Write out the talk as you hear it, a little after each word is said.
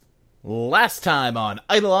Last time on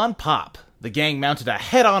Eidolon Pop, the gang mounted a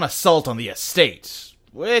head-on assault on the estate,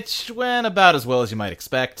 which went about as well as you might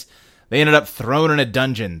expect. They ended up thrown in a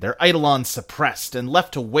dungeon, their Eidolon suppressed, and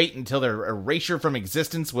left to wait until their erasure from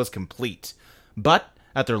existence was complete. But,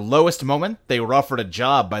 at their lowest moment, they were offered a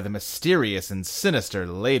job by the mysterious and sinister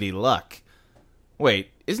Lady Luck. Wait,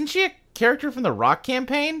 isn't she a character from the Rock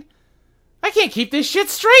campaign? I can't keep this shit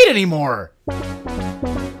straight anymore!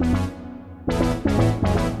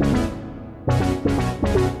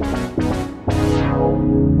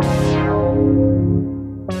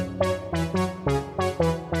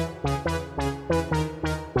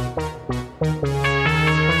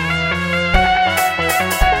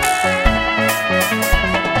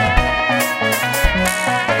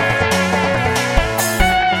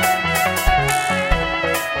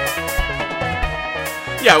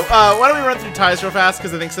 Why don't we run through ties real fast,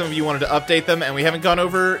 because I think some of you wanted to update them, and we haven't gone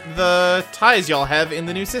over the ties y'all have in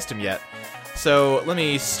the new system yet. So, let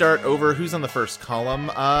me start over who's on the first column.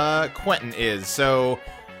 Quentin is. So,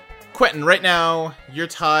 Quentin, right now, your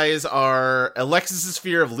ties are Alexis'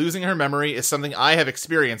 fear of losing her memory is something I have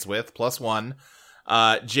experience with, +1.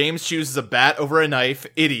 James chooses a bat over a knife,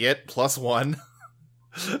 idiot, +1.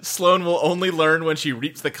 Sloane will only learn when she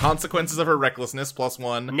reaps the consequences of her recklessness,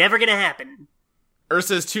 +1. Never gonna happen.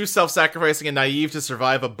 Ursa is too self-sacrificing and naive to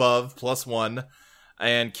survive above, +1.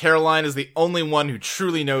 And Caroline is the only one who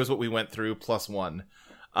truly knows what we went through, +1.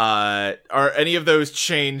 Are any of those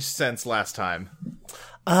changed since last time?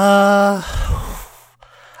 I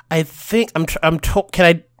think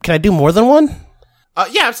can I do more than one?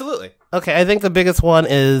 Yeah, absolutely. Okay, I think the biggest one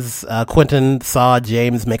is Quentin saw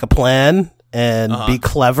James make a plan and be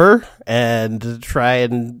clever and try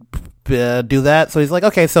and do that. So he's like,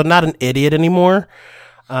 okay, so not an idiot anymore.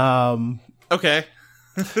 Okay.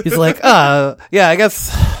 He's like, yeah, I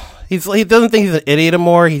guess he doesn't think he's an idiot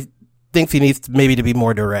anymore. He thinks he needs maybe to be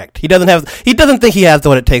more direct. He doesn't think he has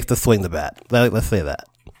what it takes to swing the bat. Let's say that.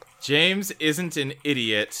 James isn't an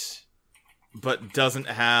idiot, but doesn't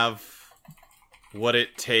have what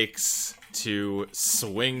it takes to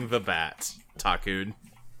swing the bat. Takun.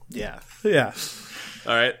 Yeah.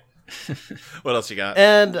 All right. What else you got?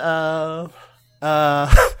 And So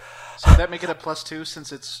would that make it a +2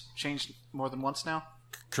 since it's changed more than once now?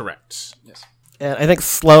 Correct. Yes. And I think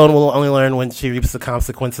Sloane will only learn when she reaps the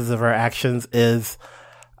consequences of her actions is,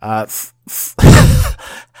 how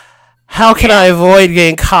can I avoid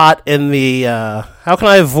getting caught in the, how can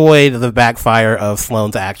I avoid the backfire of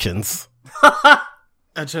Sloane's actions?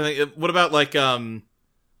 I'm trying to think, what about, like,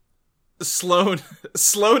 Sloane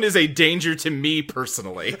is a danger to me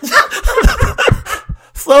personally.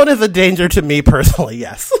 Sloane is a danger to me personally,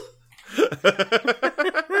 yes.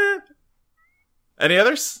 Any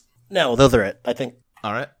others? No, those are it, I think.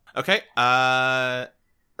 All right. Okay.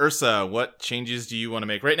 Ursa, what changes do you want to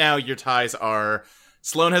make? Right now, your ties are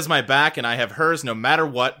Sloane has my back and I have hers no matter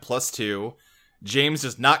what, +2. James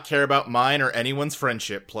does not care about mine or anyone's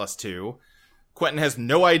friendship, +2. Quentin has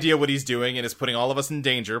no idea what he's doing and is putting all of us in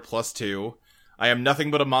danger, +2. I am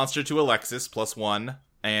nothing but a monster to Alexis, +1.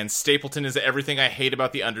 And Stapleton is everything I hate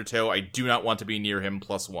about the Undertow. I do not want to be near him,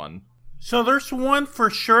 +1. So there's one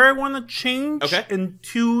for sure I want to change, okay, and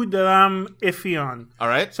two that I'm iffy on. All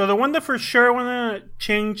right. So the one that for sure I want to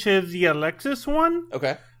change is the Alexis one.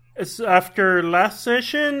 Okay. It's after last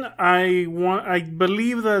session, I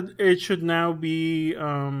believe that it should now be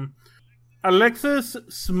Alexis'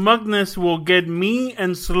 smugness will get me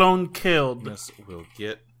and Sloane killed. This will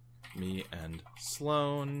get me and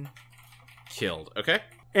Sloane killed. Okay.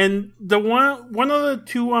 And the one of the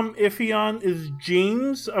two I'm iffy on is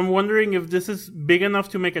James. I'm wondering if this is big enough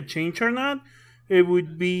to make a change or not. It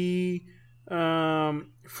would be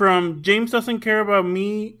from James doesn't care about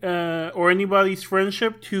me or anybody's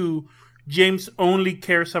friendship to James only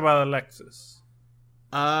cares about Alexis.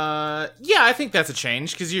 Yeah, I think that's a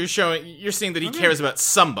change because you're seeing that he cares about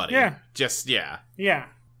somebody. Yeah. Yeah.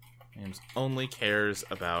 James only cares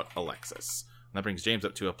about Alexis. And that brings James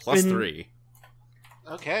up to a +3.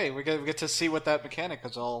 Okay, we get to see what that mechanic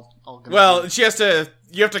is all gonna well, be.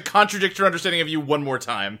 You have to contradict her understanding of you one more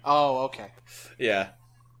time. Oh, okay. Yeah.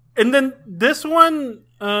 And then this one,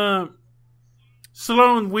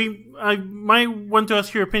 Sloane, I might want to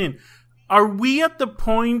ask your opinion. Are we at the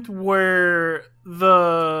point where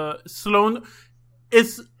the Sloane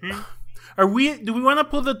is? Do we want to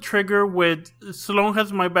pull the trigger with Sloane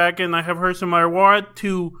has my back and I have hers no matter what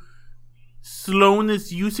to Sloane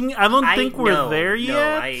is using me? I don't think we're there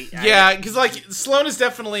yet. Yeah, because like Sloane is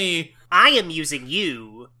definitely. I am using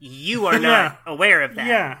you. You are not aware of that.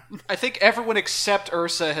 Yeah. I think everyone except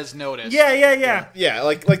Ursa has noticed. Yeah. Yeah,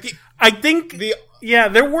 like the. I think the Yeah,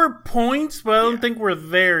 there were points, but I don't think we're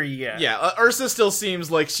there yet. Yeah, Ursa still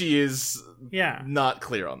seems like she is Yeah. not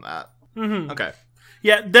clear on that. Mm-hmm. Okay.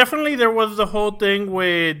 Yeah, definitely there was the whole thing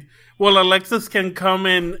with, well, Alexis can come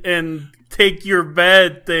in and take your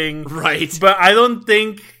bed thing. Right. But I don't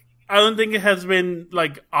think it has been,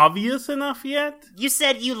 like, obvious enough yet. You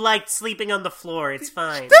said you liked sleeping on the floor. It's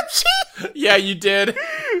fine. Yeah, you did.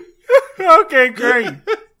 Okay, great.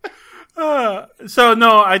 So,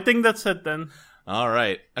 no, I think that's it then. All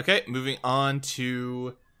right. Okay, moving on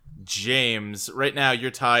to James. Right now,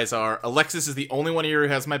 your ties are Alexis is the only one here who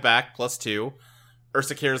has my back, +2.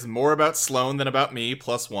 Ursa cares more about Sloane than about me,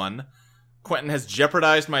 +1. Quentin has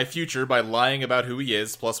jeopardized my future by lying about who he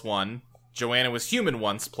is, +1. Joanna was human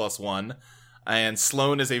once, +1. And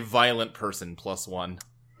Sloane is a violent person, +1.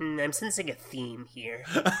 I'm sensing a theme here.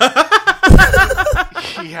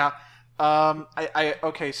 Yeah.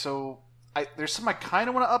 Okay, so there's some I kind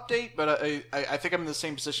of want to update, but I think I'm in the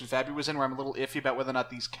same position Fabi was in, where I'm a little iffy about whether or not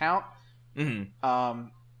these count. Mm-hmm.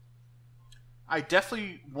 I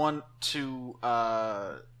definitely want to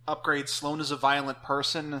upgrade Sloane as a violent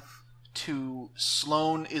person to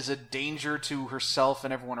Sloane is a danger to herself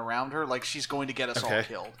and everyone around her. Like, she's going to get us all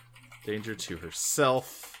killed. Danger to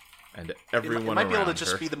herself and everyone It might be able to around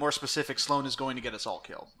just her. be the more specific, Sloane is going to get us all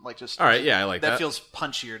killed. Like, just All right, yeah, I like that. that feels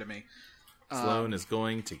punchier to me. Sloane is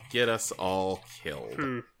going to get us all killed.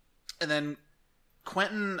 And then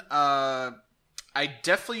Quentin, I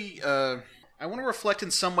definitely I want to reflect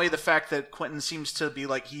in some way the fact that Quentin seems to be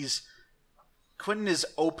like Quentin is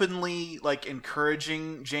openly like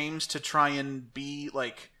encouraging James to try and be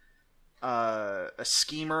like a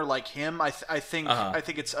schemer like him. I think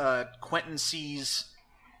it's Quentin sees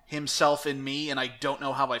himself in me, and I don't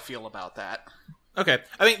know how I feel about that. Okay.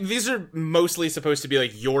 I think these are mostly supposed to be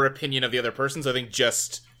like your opinion of the other person, so I think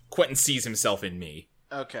just Quentin sees himself in me.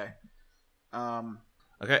 Okay.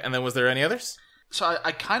 Okay, and then was there any others? So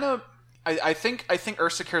I think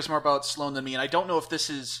Ursa cares more about Sloane than me, and I don't know if this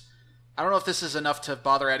is enough to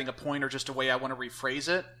bother adding a point or just a way I want to rephrase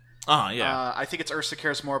it. Yeah. I think it's Ursa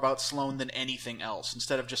cares more about Sloane than anything else,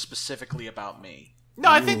 instead of just specifically about me.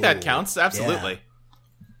 No, I think that counts, absolutely.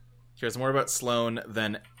 Cares more about Sloane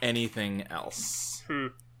than anything else.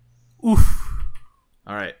 Oof.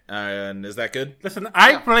 All right, and is that good? Listen,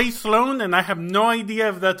 I play Sloane, and I have no idea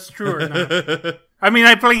if that's true or not. I mean,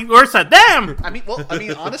 I play Ursa. Damn! I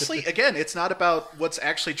mean, honestly, again, it's not about what's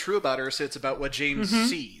actually true about Ursa, it's about what James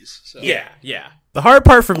sees. So. Yeah. The hard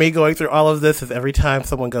part for me going through all of this is every time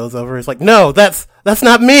someone goes over, it's like, no, that's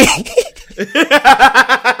not me.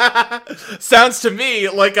 Sounds to me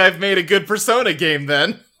like I've made a good Persona game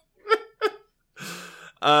then.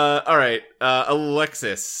 Alright,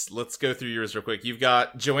 Alexis, let's go through yours real quick. You've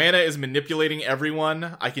got Joanna is manipulating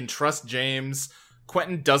everyone. I can trust James.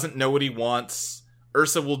 Quentin doesn't know what he wants.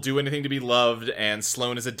 Ursa will do anything to be loved, and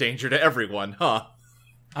Sloane is a danger to everyone, huh?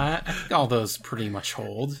 I think all those pretty much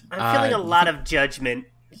hold. I'm feeling a lot of judgment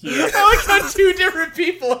here. I like how two different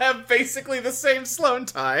people have basically the same Sloane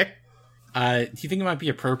tie. Do you think it might be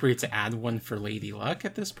appropriate to add one for Lady Luck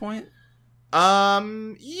at this point? Yeah,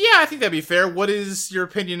 I think that'd be fair. What is your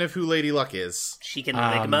opinion of who Lady Luck is? She can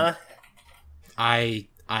Enigma. I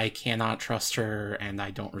cannot trust her, and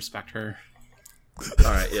I don't respect her.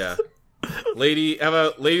 Alright, yeah. Lady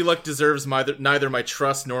Luck deserves neither my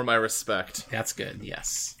trust nor my respect. That's good,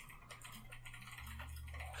 yes.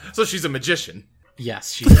 So she's a magician.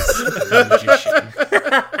 Yes, she is a magician.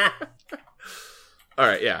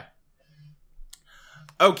 Alright, yeah.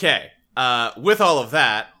 Okay, with all of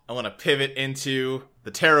that, I want to pivot into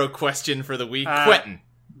the tarot question for the week. Quentin.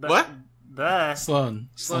 What? Sloane.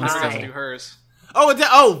 Sloane has to do hers.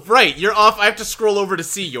 Oh, right, you're off. I have to scroll over to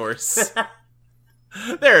see yours.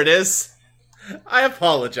 There it is. I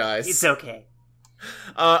apologize. It's okay.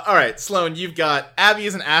 Alright, Sloane, you've got Abby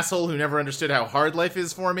is an asshole who never understood how hard life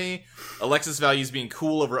is for me. Alexis values being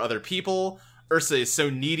cool over other people. Ursa is so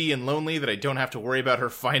needy and lonely that I don't have to worry about her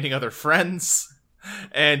finding other friends.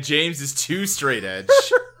 And James is too straight edge.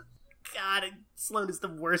 God, Sloane is the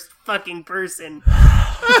worst fucking person.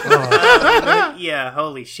 Yeah,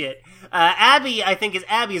 holy shit. Abby, I think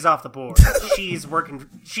Abby is off the board. She's working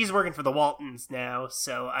for the Waltons now,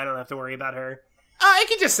 so I don't have to worry about her. It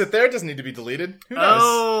can just sit there. It doesn't need to be deleted. Who knows?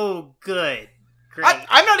 Oh, good. Great.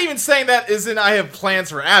 I'm not even saying that as in I have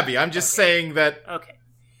plans for Abby. I'm just saying that, Okay.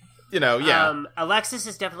 Yeah. Alexis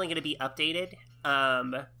is definitely going to be updated.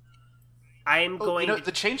 I'm going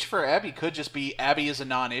the change for Abby could just be Abby is a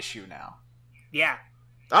non-issue now. Yeah.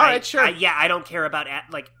 All right, sure. I don't care about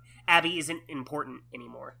Abby isn't important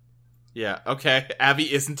anymore. Yeah, okay.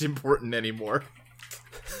 Abby isn't important anymore.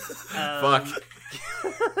 Fuck.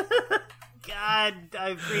 God,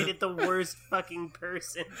 I've created the worst fucking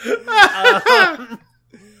person.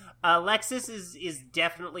 Alexis is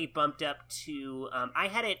definitely bumped up to. I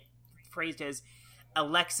had it phrased as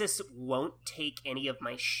Alexis won't take any of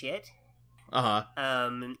my shit.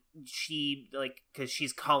 She because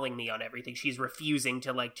she's calling me on everything. She's refusing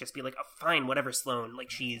to just be like, oh, fine, whatever, Sloan.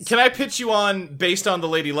 She's. Can I pitch you on based on the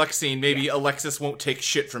Lady Luck scene? Maybe Alexis won't take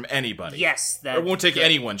shit from anybody. Yes, or won't take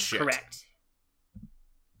anyone's shit. Correct.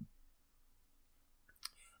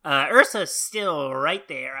 Ursa's still right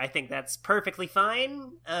there. I think that's perfectly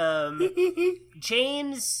fine.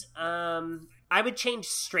 James, I would change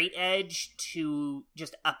straight edge to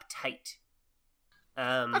just uptight.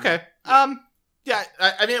 Okay. Yeah.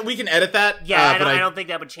 I mean, we can edit that. Yeah, but I don't think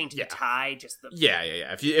that would change the tie. Just the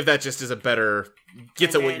Yeah. If that just is a better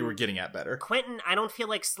gets at what you were getting at better. Quentin, I don't feel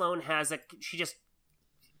like Sloan has she just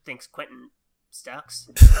thinks Quentin sucks.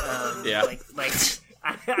 Yeah.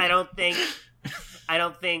 I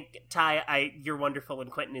don't think Ty, you're wonderful, and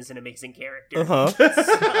Quentin is an amazing character.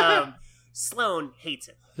 Sloan hates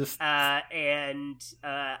him, but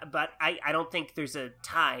I don't think there's a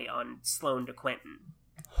tie on Sloan to Quentin.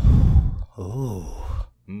 Ooh.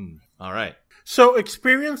 All right. So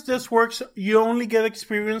experience this works. You only get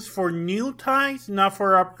experience for new ties, not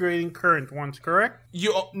for upgrading current ones. Correct?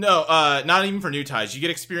 Not even for new ties. You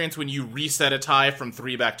get experience when you reset a tie from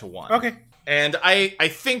 3 back to 1. Okay. And I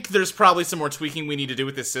think there's probably some more tweaking we need to do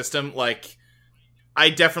with this system. I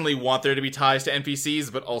definitely want there to be ties to NPCs,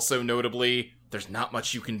 but also notably, there's not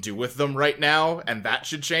much you can do with them right now, and that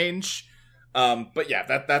should change. But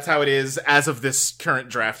yeah, that's how it is as of this current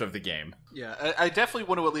draft of the game. Yeah, I definitely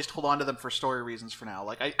want to at least hold on to them for story reasons for now.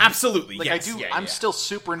 Absolutely, yes. I do. Yeah, I'm still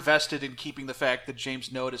super invested in keeping the fact that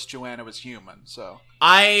James noticed Joanna was human. So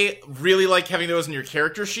I really like having those in your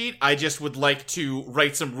character sheet. I just would like to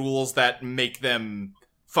write some rules that make them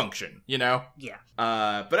function. Yeah.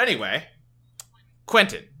 But anyway,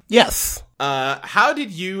 Quentin. Yes. How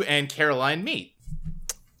did you and Caroline meet?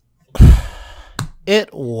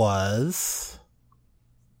 It was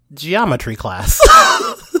geometry class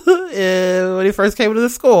when he first came to the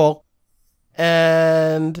school.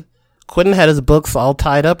 And Quentin had his books all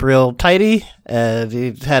tied up real tighty, and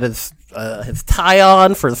he had his tie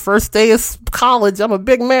on for the first day of college. I'm a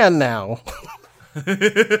big man now.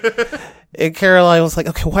 And Caroline was like,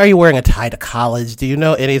 okay, why are you wearing a tie to college? Do you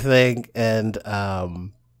know anything? And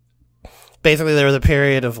basically there was a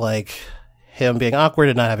period of him being awkward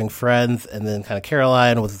and not having friends, and then kind of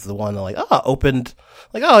Caroline was the one that opened,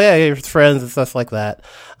 oh yeah, you're friends and stuff like that.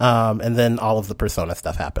 And then all of the Persona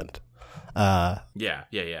stuff happened.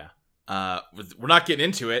 Yeah. We're not getting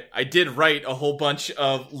into it. I did write a whole bunch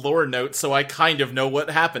of lore notes, so I kind of know what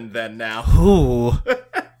happened then now. Ooh.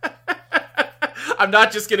 I'm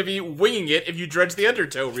not just gonna be winging it if you dredge the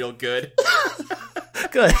undertow real good.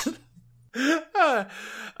 Good.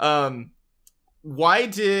 Why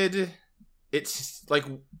did it's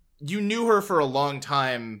you knew her for a long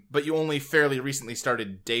time, but you only fairly recently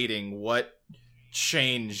started dating? What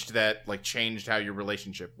changed that changed how your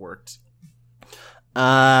relationship worked?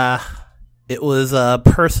 It was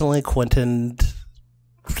personally Quentin,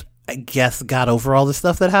 I guess, got over all the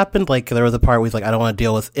stuff that happened. There was a part where he's I don't want to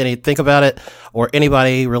deal with think about it or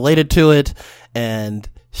anybody related to it, and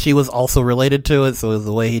she was also related to it, so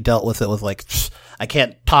the way he dealt with it was I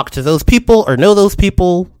can't talk to those people or know those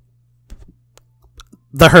people.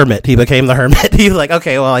 The hermit. He became the hermit. He's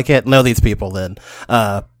okay, well, I can't know these people then,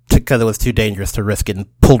 because it was too dangerous to risk getting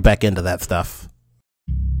pulled back into that stuff.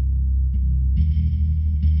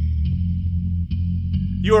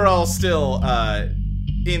 You are all still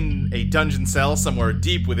in a dungeon cell somewhere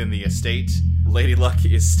deep within the estate. Lady Luck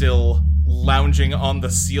is still lounging on the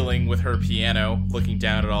ceiling with her piano, looking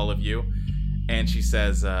down at all of you. And she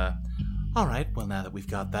says, all right, well, now that we've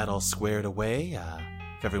got that all squared away,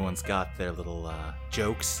 if everyone's got their little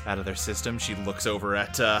jokes out of their system, she looks over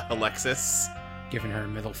at Alexis. Giving her a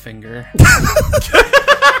middle finger.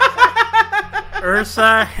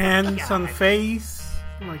 Ursa, hands on face.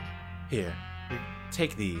 Here,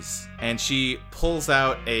 take these. And she pulls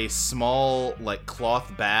out a small,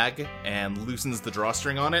 cloth bag and loosens the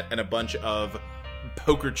drawstring on it, and a bunch of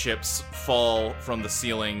poker chips fall from the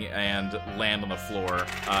ceiling and land on the floor,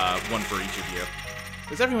 one for each of you.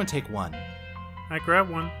 Does everyone take one? I grab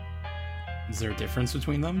one. Is there a difference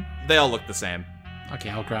between them? They all look the same. Okay,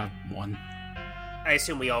 I'll grab one. I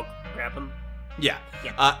assume we all grab them. Yeah.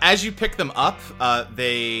 As you pick them up,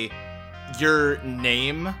 your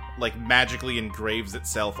name magically engraves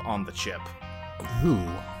itself on the chip. Ooh.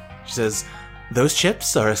 She says, those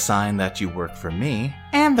chips are a sign that you work for me,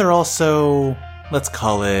 and they're also, let's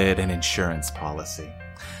call it, an insurance policy.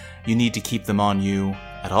 you need to keep them on you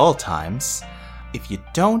at all times. If you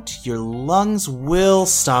don't, your lungs will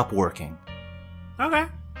stop working. Okay.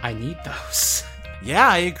 I need those. Yeah,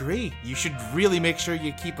 I agree. You should really make sure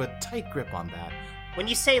you keep a tight grip on that. When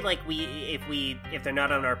you say like if they're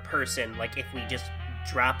not on our person, like if we just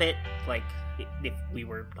drop it, like if we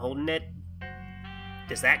were holding it,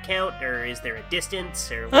 does that count, or is there a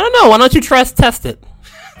distance, or I don't know. Why don't you try to test it?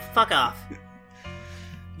 fuck off?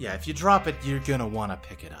 Yeah, if you drop it, you're gonna want to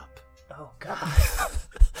pick it up. Oh god.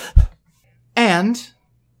 And,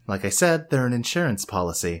 like I said, they're an insurance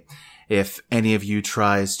policy. If any of you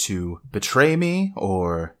tries to betray me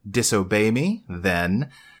or disobey me, then...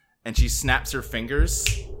 And she snaps her fingers,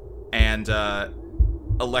 and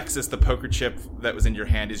Alexis, the poker chip that was in your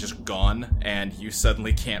hand, is just gone, and you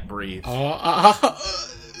suddenly can't breathe.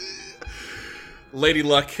 Lady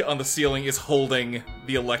Luck on the ceiling is holding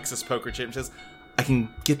the Alexis poker chip and says, I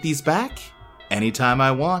can get these back anytime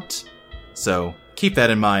I want. So, keep that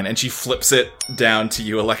in mind. And she flips it down to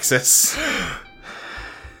you, Alexis.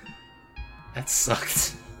 That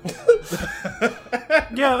sucked.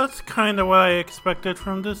 Yeah, that's kind of what I expected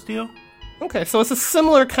from this deal. Okay, so it's a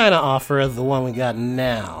similar kind of offer as the one we got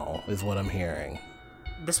now, is what I'm hearing.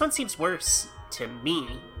 This one seems worse to me.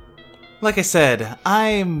 Like I said,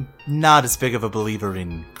 I'm not as big of a believer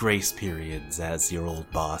in grace periods as your old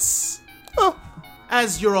boss. Oh,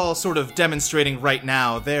 As you're all sort of demonstrating right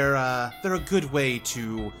now, they're a good way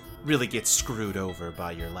to really get screwed over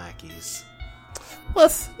by your lackeys. well,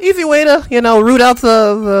 it's easy way to, root out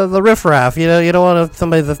the riffraff. You don't want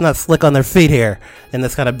somebody that's not slick on their feet here in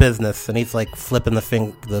this kind of business. And he's like flipping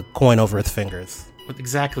the coin over his fingers. What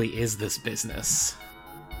exactly is this business?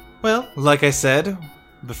 Well, like I said,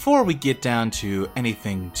 before we get down to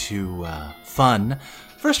anything too fun,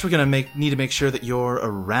 first we're gonna need to make sure that you're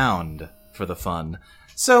around for the fun.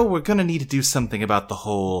 So we're gonna need to do something about the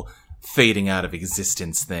whole fading out of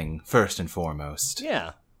existence thing, first and foremost.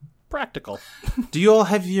 Yeah, practical. Do you all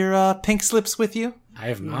have your pink slips with you? I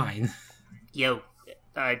have mine. Yo,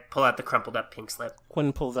 I pull out the crumpled up pink slip.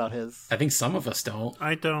 Quinn pulls out his. I think some of us don't.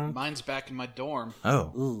 I don't. Mine's back in my dorm.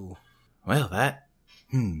 Oh. Ooh. Well, that...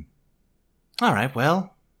 Alright,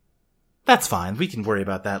 well... That's fine. We can worry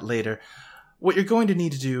about that later. What you're going to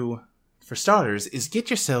need to do, for starters, is get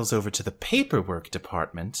yourselves over to the paperwork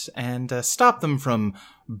department and stop them from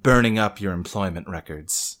burning up your employment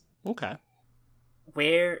records. Okay.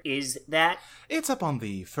 Where is that? It's up on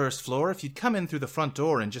the first floor. If you'd come in through the front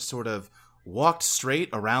door and just sort of walked straight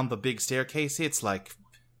around the big staircase, it's like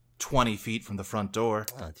 20 feet from the front door.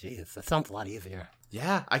 Oh, jeez. That sounds a lot easier.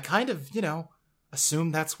 Yeah, I kind of,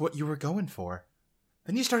 assumed that's what you were going for.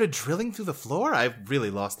 Then you started drilling through the floor? I really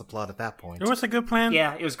lost the plot at that point. It was a good plan.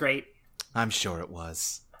 Yeah, it was great. I'm sure it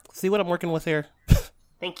was. See what I'm working with here?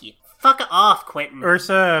 Thank you. Fuck off, Quentin.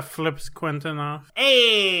 Ursa flips Quentin off.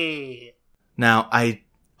 Hey! Now, I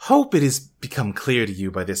hope it has become clear to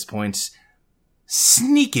you by this point,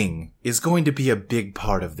 sneaking is going to be a big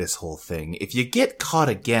part of this whole thing. If you get caught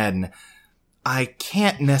again, I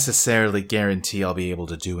can't necessarily guarantee I'll be able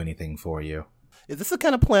to do anything for you. Is this the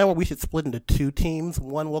kind of plan where we should split into two teams?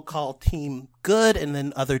 One we'll call Team Good and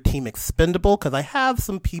then other Team Expendable? Because I have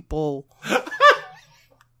some people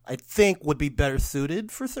I think would be better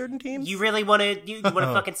suited for certain teams. You really want to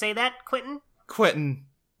fucking say that, Quentin? Quentin,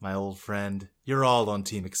 my old friend, you're all on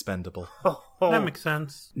Team Expendable. That makes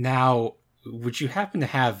sense. Now, would you happen to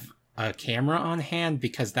have a camera on hand?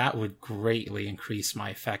 Because that would greatly increase my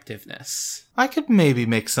effectiveness. I could maybe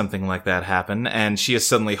make something like that happen, and she is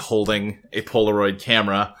suddenly holding a Polaroid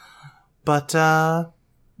camera. But,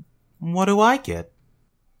 what do I get?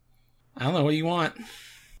 I don't know what you want.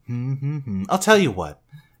 I'll tell you what.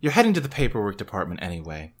 You're heading to the paperwork department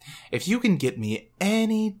anyway. If you can get me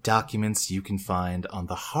any documents you can find on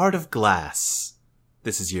the Heart of Glass,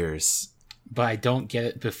 this is yours. But I don't get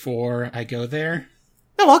it before I go there?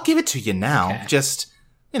 No, I'll give it to you now. Okay. Just,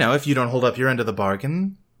 if you don't hold up your end of the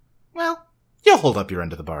bargain, well, you'll hold up your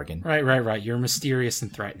end of the bargain. Right. You're mysterious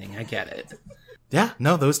and threatening. I get it. Yeah,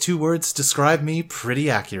 no, those two words describe me pretty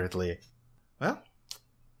accurately. Well,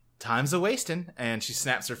 time's a-wasting, and she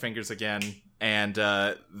snaps her fingers again, and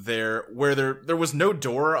there was no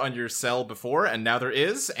door on your cell before, and now there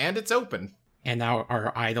is, and it's open. And now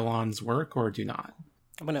our Eidolons work or do not?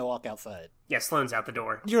 I'm going to walk outside. Yeah, Sloane's out the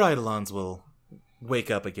door. Your Eidolons will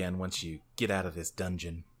wake up again once you get out of this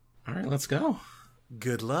dungeon. All right, let's go.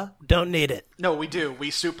 Good luck. Don't need it. No, we do.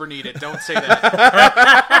 We super need it. Don't say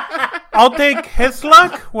that. I'll take his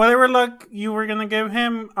luck. Whatever luck you were going to give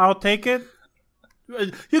him, I'll take it.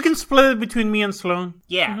 You can split it between me and Sloane.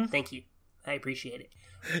 Yeah, thank you. I appreciate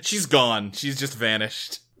it. She's gone. She's just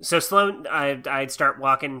vanished. So Sloan, I'd start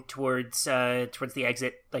walking towards the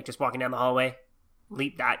exit, like just walking down the hallway.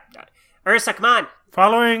 Leap that. Ursa, come on.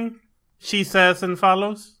 Following, she says and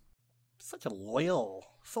follows. So loyal.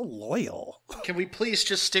 Can we please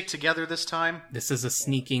just stick together this time? This is a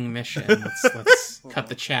sneaking mission. Let's cut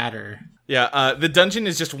the chatter. Yeah, the dungeon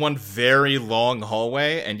is just one very long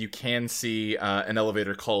hallway, and you can see an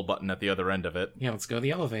elevator call button at the other end of it. Yeah, let's go to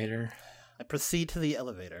the elevator. I proceed to the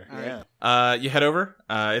elevator. All Yeah. right. You head over.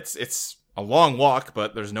 It's a long walk,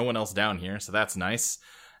 but there's no one else down here, so that's nice.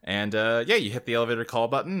 And you hit the elevator call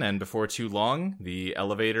button, and before too long, the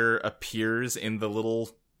elevator appears in the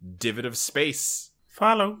little divot of space.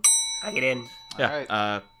 Follow. I get in. Yeah.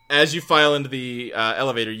 Alright. As you file into the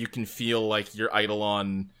elevator, you can feel like your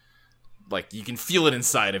Eidolon, like you can feel it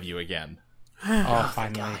inside of you again. Oh,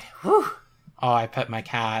 finally. Whew. Oh, I pet my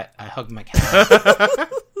cat. I hugged my cat.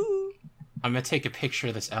 I'm gonna take a picture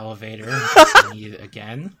of this elevator. I need it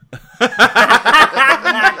again.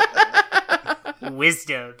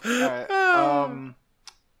 Wisdom. Alright.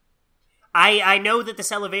 I know that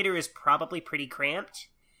this elevator is probably pretty cramped,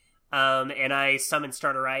 and I summon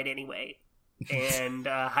Start a Ride anyway, and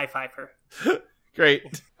high five her.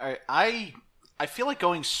 Great. Alright. I feel like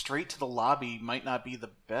going straight to the lobby might not be the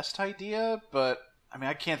best idea, but I mean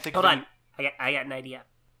I can't think Hold of on, I got an idea.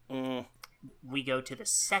 Mm. We go to the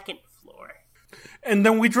second floor. And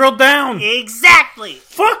then we drill down. Exactly.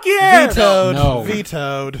 Fuck yeah! Vetoed. No.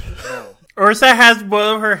 Vetoed. Ursa has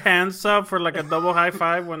both of her hands up for like a double high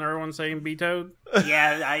five when everyone's saying vetoed.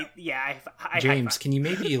 I James, can you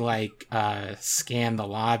maybe scan the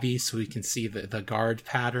lobby so we can see the guard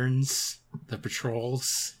patterns, the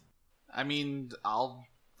patrols? I mean, I'll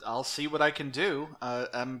see what I can do.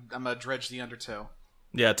 I'm gonna dredge the undertow.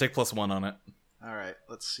 Yeah, take +1 on it. All right,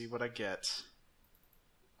 let's see what I get.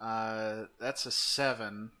 That's a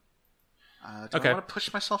 7. Do Okay. I want to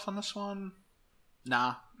push myself on this one?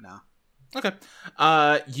 Nah. Okay.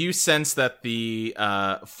 You sense that the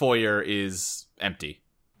foyer is empty.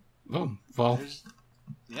 Oh, well.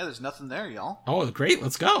 There's nothing there, y'all. Oh, great.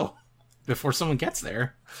 Let's go. Before someone gets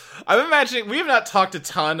there. I'm imagining, we have not talked a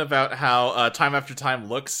ton about how Time After Time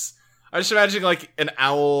looks. I'm just imagining like an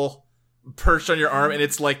owl perched on your arm and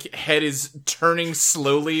its like head is turning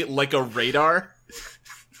slowly like a radar.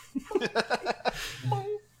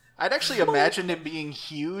 I'd actually imagine it being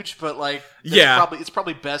huge, but like, Yeah. it's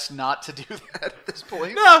probably best not to do that at this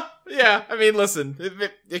point. No, yeah. I mean, listen,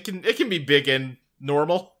 it can be big and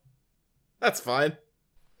normal. That's fine.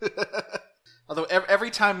 Although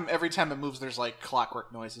every time it moves, there's like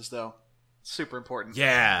clockwork noises, though. Super important.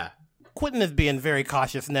 Yeah. Quentin is being very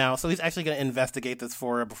cautious now, so he's actually going to investigate this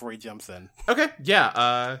for her before he jumps in. Okay.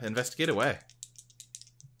 Yeah. Investigate away.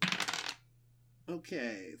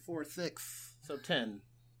 Okay, 4, 6, so 10,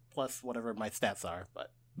 plus whatever my stats are,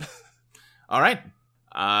 but... All right.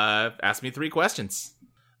 Ask me 3 questions.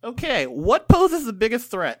 Okay, what poses the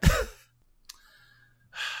biggest threat?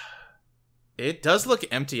 It does look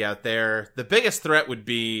empty out there. The biggest threat would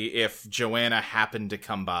be if Joanna happened to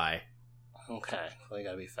come by. Okay, so I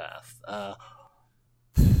gotta be fast.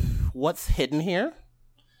 What's hidden here?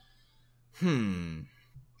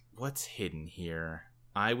 What's hidden here?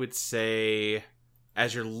 I would say,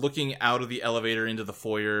 as you're looking out of the elevator into the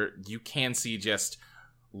foyer, you can see just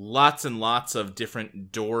lots and lots of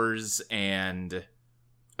different doors and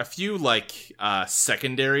a few, like,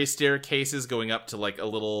 secondary staircases going up to, like, a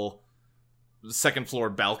little second floor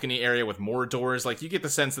balcony area with more doors. Like, you get the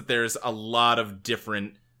sense that there's a lot of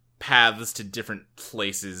different paths to different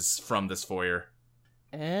places from this foyer.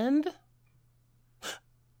 And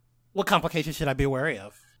what complications should I be wary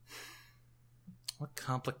of? What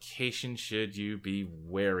complication should you be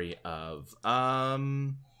wary of?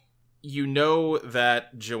 You know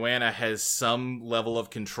that Joanna has some level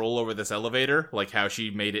of control over this elevator, like how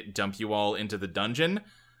she made it dump you all into the dungeon,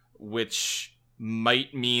 which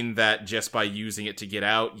might mean that just by using it to get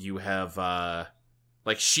out, you have,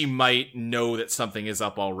 like, she might know that something is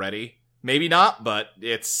up already. Maybe not, but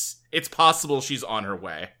it's possible she's on her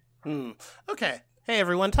way. Okay. Hey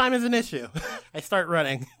everyone, time is an issue. I start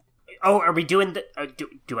running. Oh, are we doing the...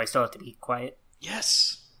 do I still have to be quiet?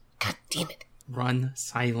 Yes. God damn it. Run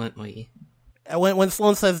silently. And when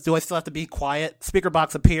Sloan says, do I still have to be quiet? Speaker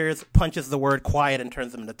box appears, punches the word quiet, and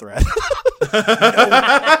turns them into threat.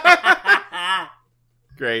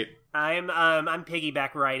 Great. I'm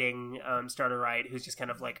piggyback riding Starter Ride, who's just kind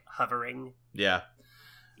of like hovering. Yeah.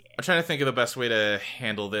 I'm trying to think of the best way to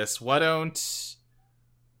handle this. Why don't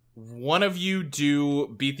one of you do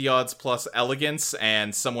beat the odds plus elegance,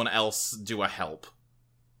 and someone else do a help,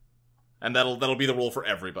 and that'll be the rule for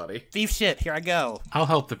everybody. Thief shit, here I go. I'll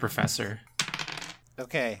help the professor.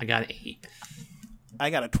 Okay. I got an 8. I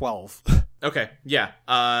got a 12. Okay, yeah.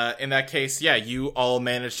 In that case, yeah, you all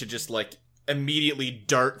managed to just, like, immediately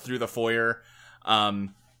dart through the foyer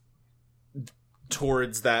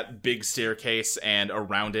towards that big staircase and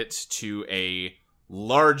around it to a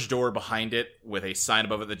large door behind it with a sign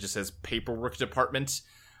above it that just says Paperwork Department.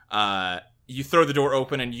 You throw the door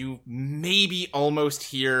open and you maybe almost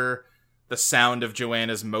hear the sound of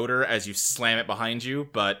Joanna's motor as you slam it behind you,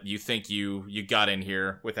 but you think you got in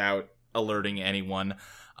here without alerting anyone.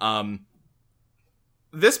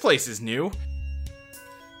 This place is new.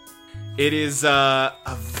 It is a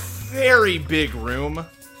very big room.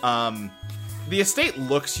 The estate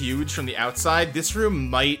looks huge from the outside. This room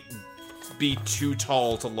might be too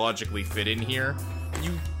tall to logically fit in here.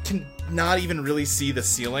 You can not even really see the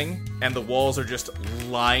ceiling, and the walls are just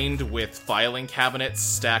lined with filing cabinets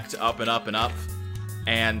stacked up and up and up.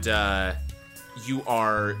 And you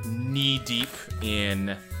are knee-deep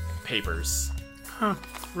in papers. Huh.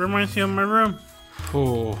 Reminds me of my room.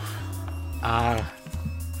 Oh, I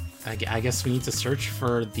guess we need to search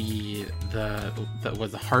for the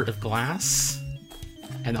Heart of Glass,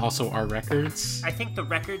 and also our records. I think the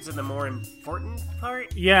records are the more important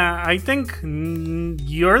part. Yeah, I think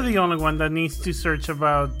you're the only one that needs to search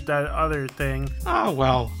about that other thing. Oh,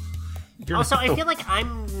 well. Also, I feel like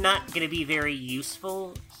I'm not going to be very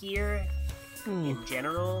useful here in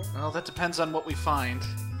general. Well, that depends on what we find.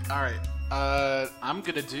 Alright, I'm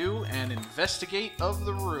gonna do an investigate of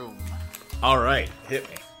the room. Alright, hit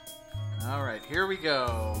me. Alright, here we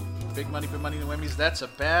go. Big money, no whammies. That's a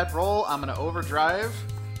bad roll. I'm gonna overdrive.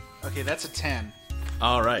 Okay, that's a 10.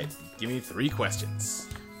 Alright, give me 3 questions.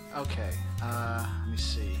 Okay, let me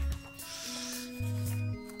see.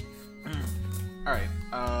 Alright,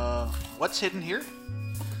 what's hidden here?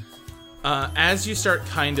 As you start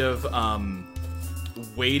kind of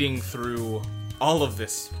wading through all of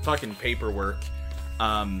this fucking paperwork,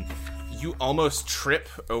 you almost trip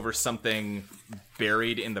over something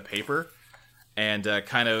buried in the paper, and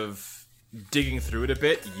kind of digging through it a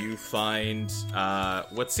bit, you find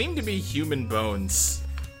what seem to be human bones.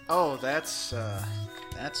 Oh, that's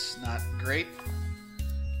not great.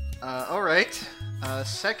 Alright.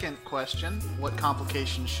 Second question, what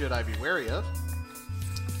complications should I be wary of?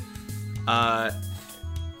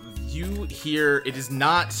 You hear, it is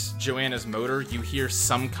not Joanna's motor, you hear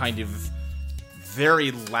some kind of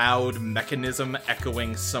very loud mechanism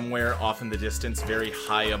echoing somewhere off in the distance, very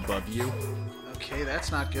high above you. Okay, that's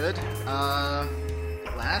not good.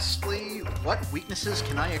 Lastly, what weaknesses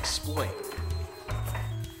can I exploit?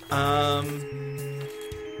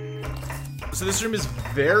 So this room is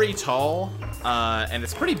very tall, and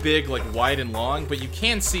it's pretty big, like wide and long, but you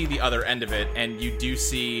can see the other end of it, and you do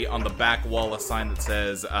see on the back wall a sign that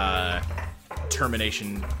says,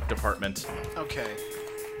 Termination Department. Okay.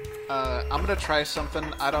 I'm gonna try something.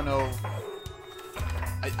 I don't know.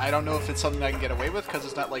 I don't know if it's something I can get away with, because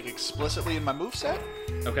it's not, like, explicitly in my moveset.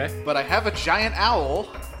 Okay. But I have a giant owl.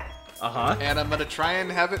 Uh-huh. And I'm gonna try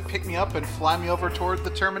and have it pick me up and fly me over toward the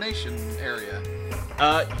termination area.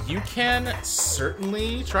 You can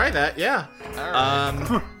certainly try that, yeah.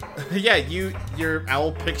 Alright. Yeah, your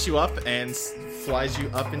owl picks you up and flies you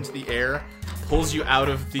up into the air, pulls you out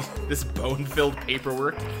of this bone-filled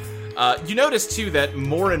paperwork. You notice, too, that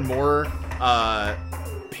more and more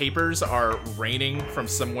papers are raining from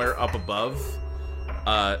somewhere up above,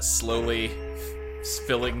 slowly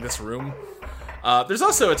filling this room. There's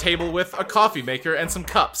also a table with a coffee maker and some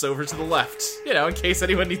cups over to the left, you know, in case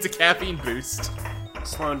anyone needs a caffeine boost.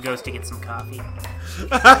 Sloan goes to get some coffee.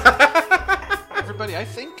 Everybody, I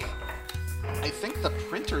think the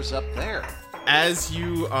printer's up there. As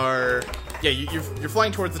you are, yeah, you're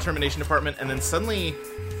flying towards the termination department, and then suddenly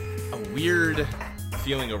a weird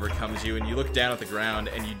feeling overcomes you, and you look down at the ground,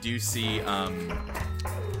 and you do see,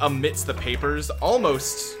 amidst the papers,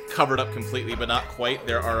 almost covered up completely, but not quite,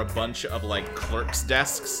 there are a bunch of, like, clerks'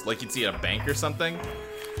 desks, like you'd see at a bank or something,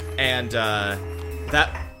 and,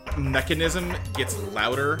 that mechanism gets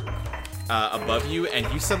louder, above you,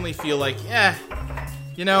 and you suddenly feel like,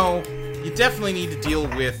 you know, you definitely need to deal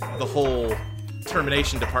with the whole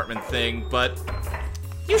termination department thing, but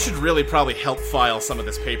you should really probably help file some of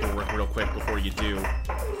this paperwork real quick before you do.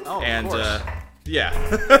 Oh, and, of course. Yeah.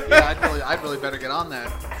 Yeah, I'd really better get on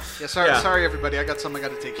that. Yeah, sorry everybody, I got something I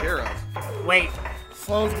gotta take care of. Wait,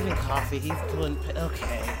 Sloan's getting coffee. He's doing...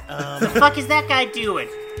 Okay. the fuck is that guy doing?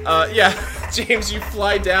 Yeah, James, you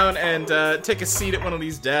fly down and take a seat at one of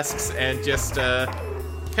these desks and just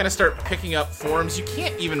kind of start picking up forms. You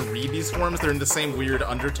can't even read these forms. They're in the same weird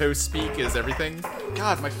undertow speak as everything.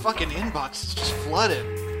 God, my fucking inbox is just flooded.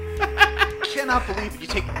 Cannot believe it. You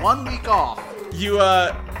take 1 week off,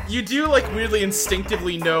 You do like weirdly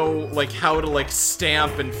instinctively know like how to like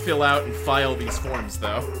stamp and fill out and file these forms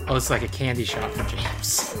though. Oh, it's like a candy shop for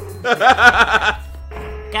James.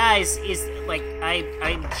 Guys,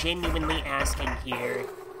 I'm genuinely asking here.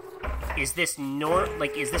 Is this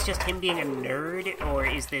is this just him being a nerd, or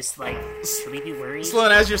is this like, should we be worried?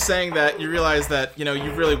 Sloan, as you're saying that, you realize that,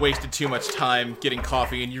 you've really wasted too much time getting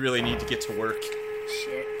coffee and you really need to get to work.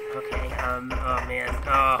 Shit. Okay. Oh man.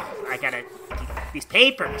 Oh, I gotta these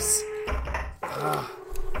papers.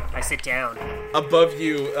 I sit down. Above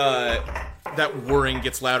you, that whirring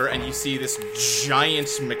gets louder, and you see this giant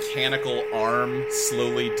mechanical arm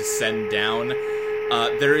slowly descend down.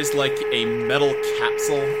 There is like a metal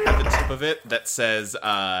capsule at the tip of it that says,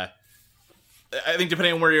 I think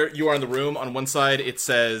depending on where you are in the room, on one side it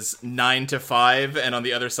says 9 to 5, and on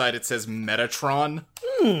the other side it says Metatron.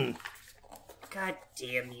 God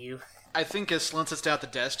damn you. I think as Sloan sits down at the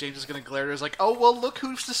desk, James is going to glare at her as like, oh, well, look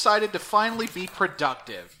who's decided to finally be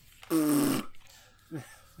productive.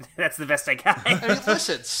 That's the best I got. I mean,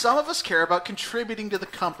 listen, some of us care about contributing to the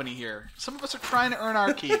company here. Some of us are trying to earn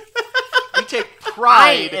our keep. We take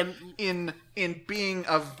pride in being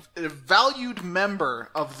a valued member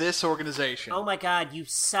of this organization. Oh my god, you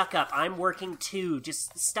suck up. I'm working too.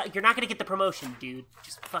 Just stop. You're not going to get the promotion, dude.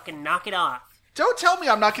 Just fucking knock it off. Don't tell me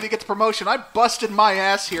I'm not going to get the promotion. I busted my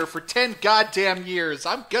ass here for 10 goddamn years.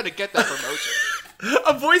 I'm going to get that promotion.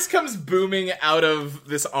 A voice comes booming out of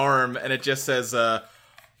this arm, and it just says, Oh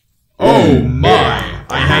my,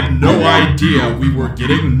 I had no idea we were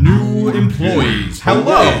getting new employees.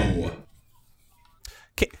 Hello!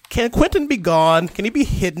 Can Quentin be gone? Can he be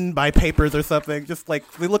hidden by papers or something? Just like,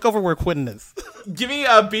 we look over where Quentin is. give me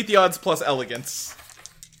beat the odds plus elegance.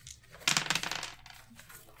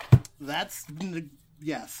 That's,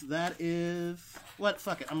 yes, that is, what,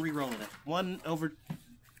 fuck it, I'm re-rolling it. One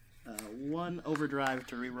overdrive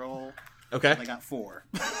to re-roll. Okay. I got 4.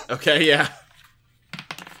 Okay, yeah.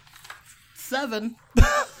 7.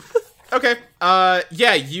 Okay.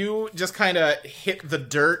 Yeah, you just kind of hit the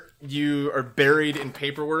dirt. You are buried in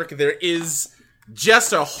paperwork. There is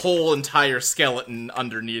just a whole entire skeleton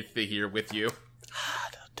underneath here with you.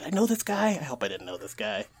 Did I know this guy? I hope I didn't know this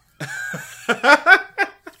guy.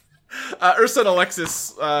 Ursa and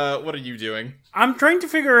Alexis, what are you doing? I'm trying to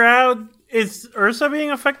figure out, is Ursa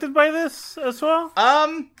being affected by this as well?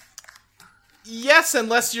 Yes,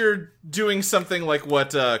 unless you're doing something like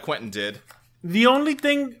what Quentin did. The only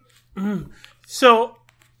thing... So,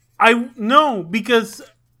 no, because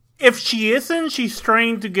if she isn't, she's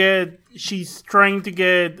trying to get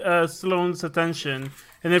Sloane's attention.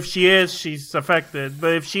 And if she is, she's affected.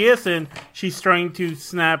 But if she isn't, she's trying to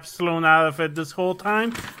snap Sloane out of it this whole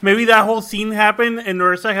time. Maybe that whole scene happened and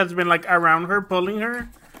Ursa has been like around her, pulling her.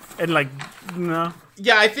 And like, no.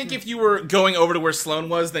 Yeah, I think if you were going over to where Sloane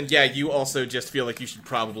was, then yeah, you also just feel like you should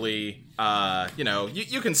probably,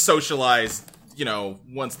 you can socialize,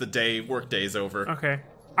 once the work day's over. Okay.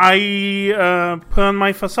 I put on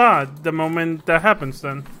my facade the moment that happens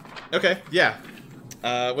then. Okay, yeah.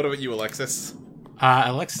 What about you, Alexis?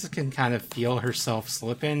 Alexis can kind of feel herself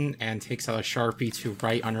slipping and takes out a Sharpie to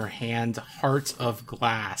write on her hand, Heart of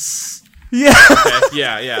Glass. Yeah.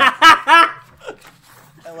 Okay, yeah. I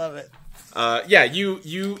love it. Yeah, you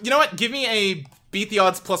know what? Give me a beat the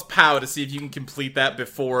odds plus POW to see if you can complete that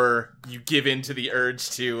before you give in to the urge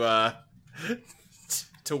to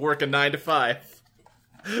work a 9 to 5.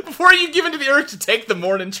 Before you give in to the urge to take the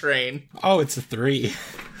morning train. Oh, it's a 3.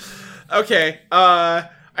 Okay,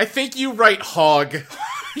 I think you write hog.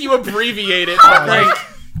 You abbreviate it, but like...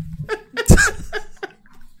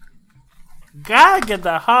 Gotta get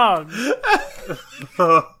the hog.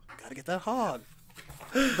 Gotta get that hog.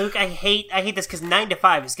 Luke, I hate this because 9 to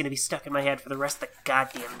 5 is going to be stuck in my head for the rest of the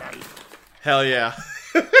goddamn night. Hell yeah.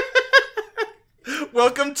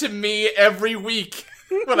 Welcome to me every week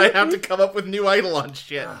when I have to come up with new Eidolon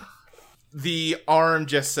shit. The arm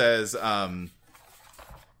just says,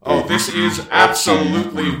 Oh, this is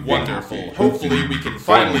absolutely wonderful. Hopefully we can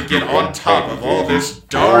finally get on top of all this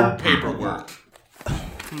darn paperwork.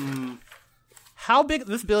 How big?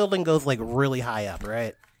 This building goes like really high up,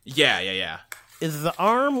 right? Yeah. Is the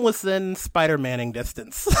arm within Spider-Manning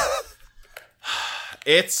distance?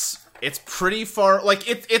 It's pretty far, like,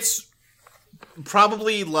 it's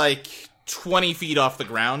probably like 20 feet off the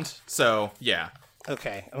ground, so yeah.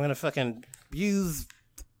 Okay, I'm gonna fucking use...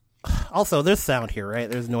 Also, there's sound here, right?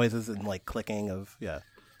 There's noises and, like, clicking of... Yeah.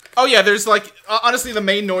 Oh, yeah, there's, like... honestly, the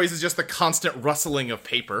main noise is just the constant rustling of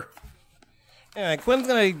paper. Yeah, Quinn's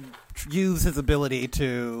gonna use his ability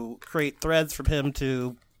to create threads from him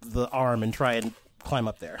to the arm and try and climb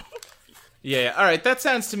up there. Yeah, alright, that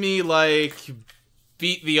sounds to me like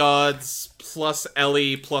beat the odds plus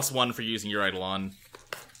Ellie plus 1 for using your Eidolon.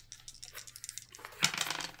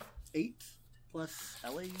 8 plus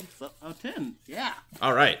Ellie, 10. Yeah.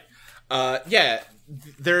 Alright.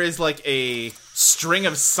 There is like a string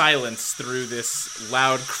of silence through this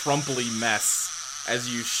loud, crumply mess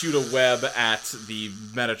as you shoot a web at the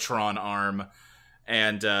Metatron arm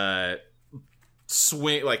and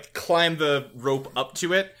climb the rope up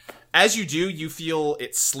to it. As you do, you feel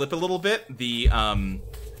it slip a little bit.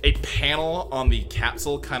 A panel on the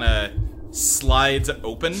capsule kind of slides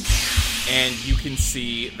open, and you can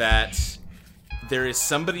see that there is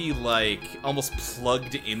somebody like almost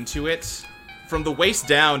plugged into it. From the waist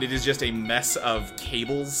down, it is just a mess of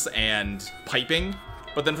cables and piping.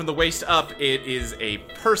 But then from the waist up, it is a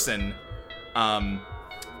person.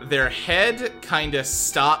 Their head kind of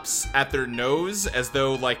stops at their nose as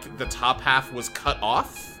though like the top half was cut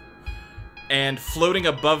off. And floating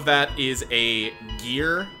above that is a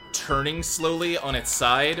gear turning slowly on its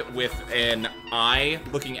side with an eye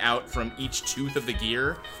looking out from each tooth of the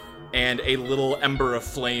gear and a little ember of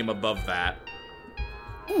flame above that.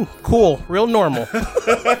 Cool. Real normal.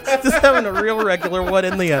 Just having a real regular one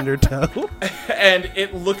in the undertow. And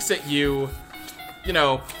it looks at you,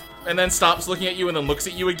 and then stops looking at you and then looks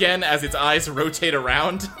at you again as its eyes rotate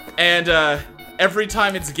around. And every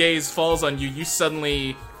time its gaze falls on you, you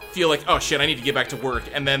suddenly feel like, oh shit, I need to get back to work.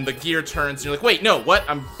 And then the gear turns and you're like, wait, no, what?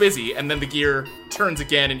 I'm busy. And then the gear turns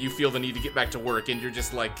again and you feel the need to get back to work. And you're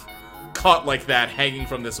just like caught like that, hanging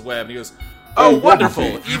from this web. And he goes, oh,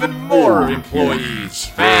 wonderful! Even more employees!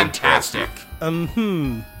 Fantastic!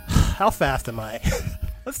 How fast am I?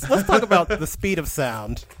 Let's talk about the speed of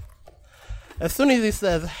sound. As soon as he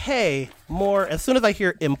says, hey, more, as soon as I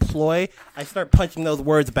hear employ, I start punching those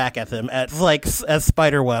words back at him as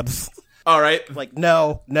spider webs. All right. Like,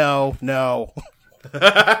 no.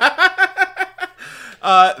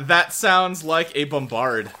 That sounds like a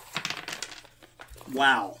bombard.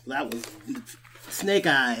 Wow, that was snake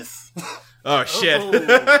eyes. Oh, shit.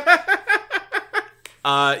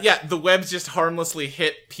 The webs just harmlessly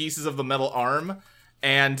hit pieces of the metal arm,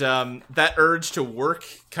 and that urge to work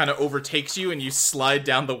kind of overtakes you, and you slide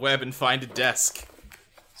down the web and find a desk.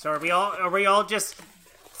 So are we all just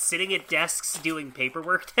sitting at desks doing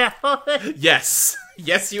paperwork now? Yes.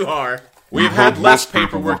 Yes, you are. We've had less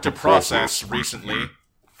paperwork to process recently.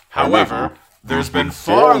 However, there's been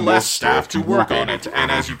far less staff to work on it, and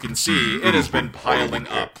as you can see, it has been piling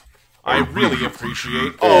up. I really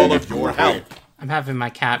appreciate all of your help. I'm having my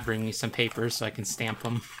cat bring me some papers so I can stamp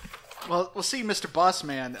them. Well, we'll see, Mr.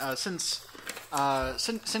 Bossman. Since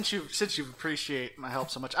you appreciate my help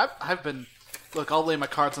so much, I've been. Look, I'll lay my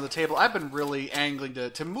cards on the table. I've been really angling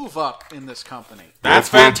to move up in this company. That's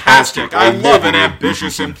fantastic. I love an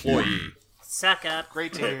ambitious employee. Suck up.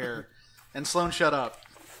 Great to hear. And Sloan, shut up.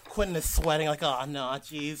 Quentin is sweating like, oh no,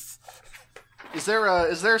 jeez. Is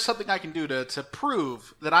there something I can do to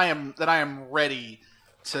prove that I am ready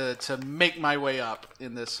to make my way up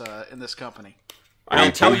in this company?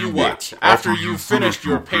 I'll tell you what. After you've finished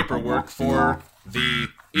your paperwork for the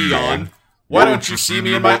Eon, why don't you see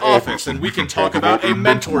me in my office and we can talk about a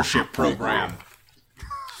mentorship program?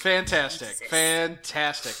 Fantastic.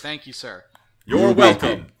 Thank you, sir. You're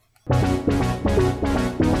welcome.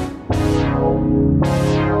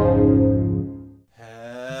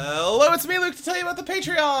 Hello, it's me, Luke, to tell you about the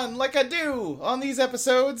Patreon, like I do on these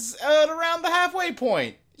episodes at around the halfway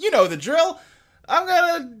point. You know the drill. I'm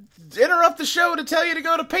gonna interrupt the show to tell you to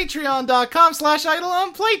go to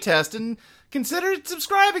patreon.com/EidolonPlaytest and consider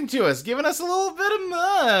subscribing to us, giving us a little bit of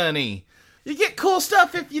money. You get cool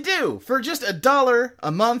stuff if you do. For just $1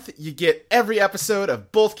 a month, you get every episode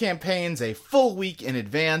of both campaigns a full week in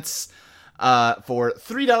advance. For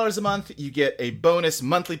 $3 a month, you get a bonus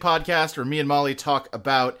monthly podcast where me and Molly talk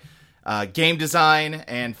about game design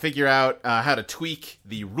and figure out how to tweak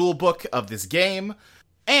the rulebook of this game.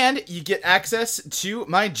 And you get access to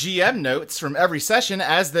my GM notes from every session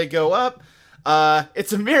as they go up.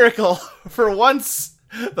 It's a miracle. For once,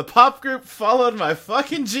 the pop group followed my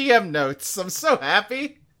fucking GM notes. I'm so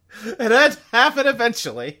happy. It had to happen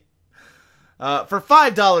eventually. For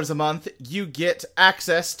 $5 a month, you get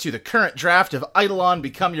access to the current draft of Eidolon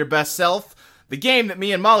Become Your Best Self, the game that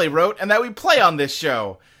me and Molly wrote and that we play on this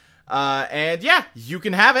show. And yeah, you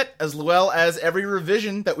can have it as well as every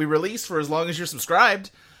revision that we release for as long as you're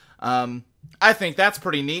subscribed. I think that's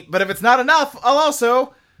pretty neat, but if it's not enough, I'll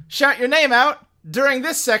also shout your name out during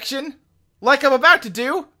this section, like I'm about to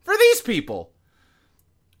do for these people.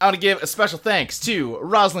 I want to give a special thanks to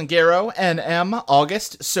Rosalind Garrow, NM,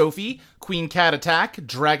 August, Sophie, Queen Cat Attack,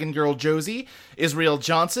 Dragon Girl Josie, Israel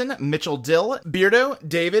Johnson, Mitchell Dill, Beardo,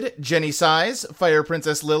 David, Jenny Size, Fire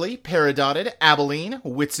Princess Lily, Paradotted, Abilene,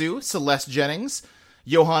 Witsu, Celeste Jennings,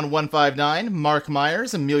 Johan159, Mark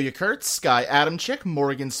Myers, Amelia Kurtz, Sky Adamchick,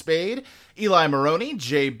 Morgan Spade, Eli Maroney,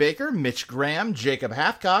 Jay Baker, Mitch Graham, Jacob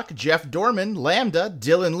Hathcock, Jeff Dorman, Lambda,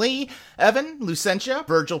 Dylan Lee, Evan, Lucentia,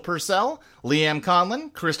 Virgil Purcell, Liam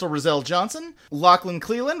Conlon, Crystal Roselle Johnson, Lachlan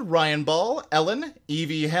Cleland, Ryan Ball, Ellen,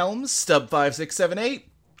 Evie Helms, Stub5678,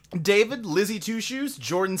 David, Lizzie Two Shoes,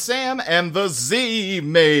 Jordan Sam, and the Z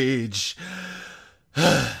Mage.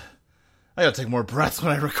 I gotta take more breaths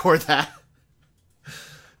when I record that.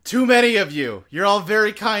 Too many of you. You're all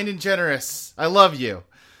very kind and generous. I love you.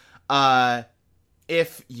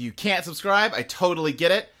 If you can't subscribe, I totally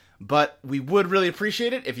get it, but we would really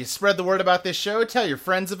appreciate it if you spread the word about this show, tell your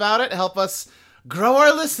friends about it, help us grow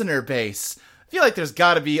our listener base. I feel like there's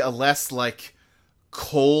gotta be a less,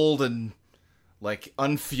 cold and,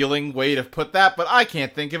 unfeeling way to put that, but I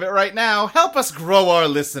can't think of it right now. Help us grow our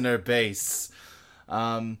listener base.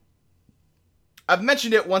 I've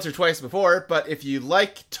mentioned it once or twice before, but if you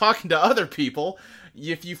like talking to other people,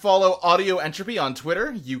 if you follow Audio Entropy on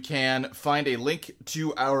Twitter, you can find a link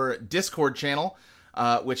to our Discord channel,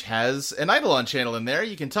 which has an Eidolon channel in there.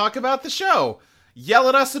 You can talk about the show. Yell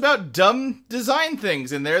at us about dumb design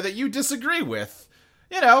things in there that you disagree with.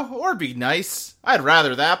 Or be nice. I'd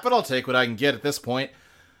rather that, but I'll take what I can get at this point.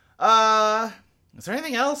 Is there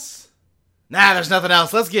anything else? Nah, there's nothing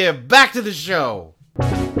else. Let's get back to the show.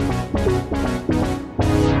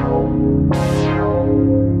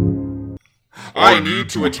 I need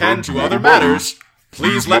to attend to other matters.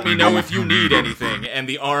 Please let me know if you need anything. And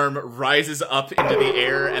the arm rises up into the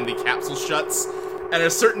air and the capsule shuts. And at a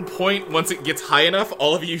certain point, once it gets high enough,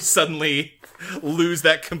 all of you suddenly lose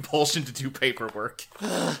that compulsion to do paperwork.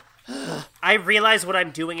 I realize what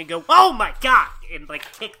I'm doing and go, oh my god! And,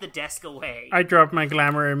 kick the desk away. I drop my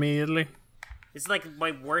glamour immediately. It's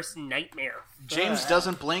my worst nightmare. James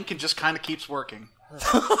doesn't blink and just kind of keeps working.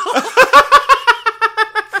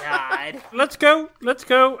 God. Let's go.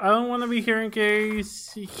 I don't want to be here in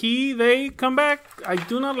case they come back. I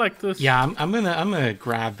do not like this. Yeah, I'm gonna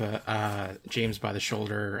grab James by the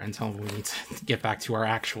shoulder and tell him we need to get back to our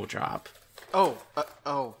actual job. Oh,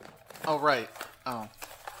 right. Oh,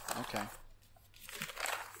 okay.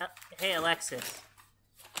 Hey, Alexis.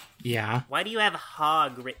 Yeah? Why do you have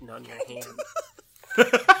hog written on your hand?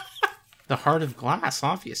 The Heart of Glass,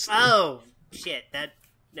 obviously. Oh, shit. That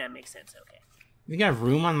makes sense. Okay. You got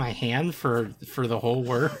room on my hand for the whole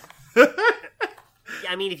word?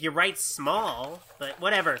 I mean, if you write small, but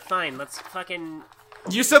whatever, fine, let's fucking...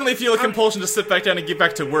 You suddenly feel a compulsion to sit back down and get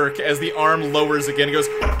back to work as the arm lowers again and goes,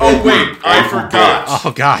 oh wait, I forgot.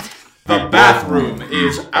 Oh god. The bathroom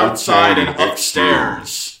is outside and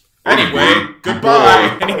upstairs. Anyway,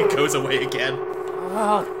 goodbye. And he goes away again.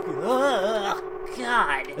 Oh,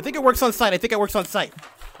 God. I think it works on site.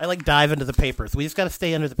 I dive into the papers. We just gotta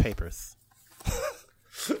stay under the papers.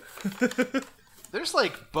 There's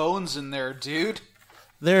bones in there, dude.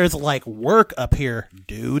 There's work up here,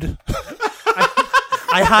 dude.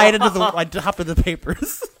 I hide I hop into the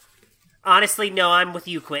papers. Honestly, no, I'm with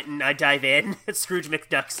you, Quentin. I dive in, Scrooge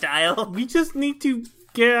McDuck style. We just need to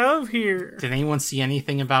get out of here. Did anyone see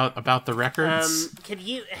anything about the records? Could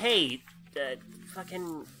you,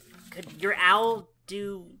 could your owl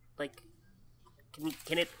do,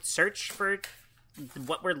 can it search for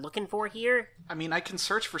what we're looking for here? I mean, I can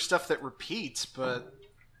search for stuff that repeats, but...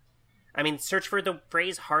 I mean, search for the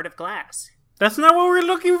phrase Heart of Glass. That's not what we're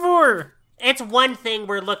looking for! It's one thing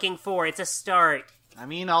we're looking for. It's a start. I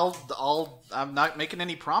mean, I'm not making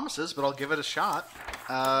any promises, but I'll give it a shot.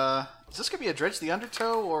 Is this gonna be a Dredge the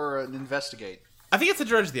Undertow or an Investigate? I think it's a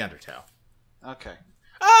Dredge the Undertow. Okay.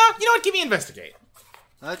 You know what? Give me Investigate.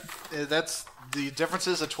 That's the difference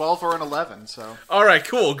is a 12 or an 11, so... Alright,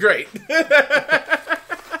 cool, great.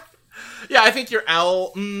 Yeah, I think your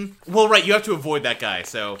owl... well, right, you have to avoid that guy,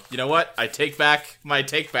 so... You know what? I take back my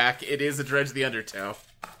take back. It is a Dredge the Undertow.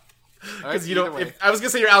 Because you don't... I was gonna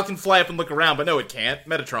say your owl can fly up and look around, but no, it can't.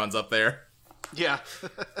 Metatron's up there. Yeah.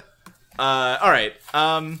 Alright.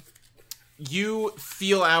 You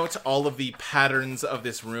feel out all of the patterns of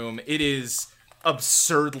this room. It is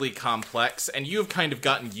absurdly complex, and you have kind of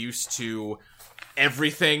gotten used to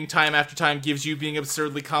everything time after time gives you being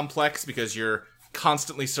absurdly complex because you're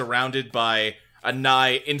constantly surrounded by a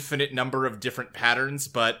nigh infinite number of different patterns,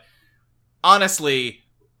 but honestly,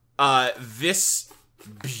 this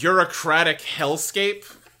bureaucratic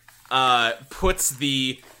hellscape puts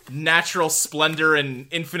the natural splendor and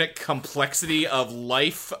infinite complexity of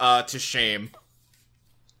life to shame.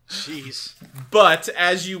 Jeez. But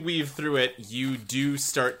as you weave through it, you do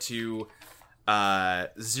start to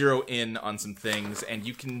zero in on some things, and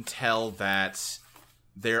you can tell that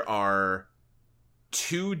there are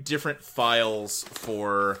 2 different files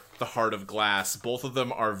for the Heart of Glass. Both of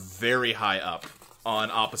them are very high up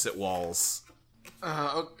on opposite walls.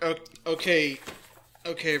 Okay,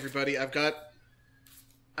 everybody. I've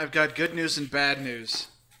got good news and bad news.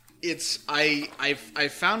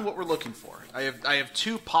 I've found what we're looking for. I have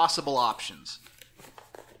 2 possible options.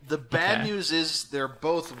 The bad news is they're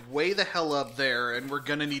both way the hell up there, and we're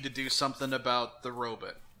gonna need to do something about the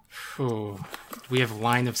robot. Ooh. Do we have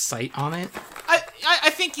line of sight on it?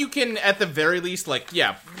 I think you can, at the very least,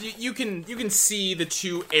 you can see the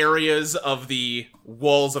 2 areas of the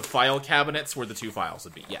walls of file cabinets where the 2 files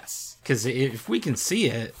would be. Yes, Because if we can see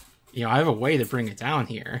it, I have a way to bring it down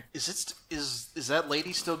here. Is that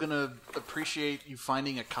lady still gonna appreciate you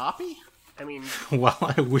finding a copy? I mean, Well,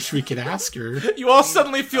 I wish we could ask her. you all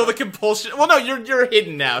suddenly feel the compulsion. Well, no, you're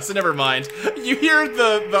hidden now, so never mind. You hear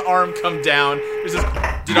the arm come down. There's this.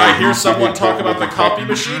 Did I hear someone talk about the copy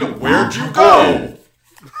machine? Where'd you go?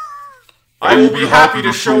 I will be happy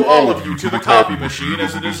to show all of you to the copy machine,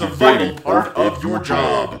 as it is a vital part of your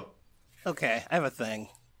job. Okay, I have a thing.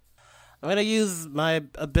 I'm going to use my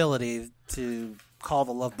ability to call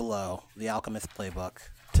the love below, the Alchemist playbook,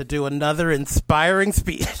 to do another inspiring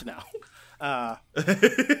speech. No.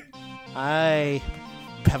 I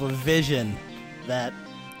have a vision that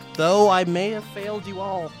though I may have failed you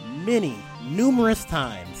all numerous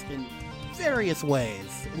times in various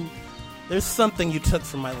ways, and there's something you took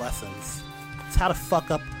from my lessons. It's how to fuck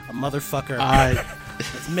up a motherfucker.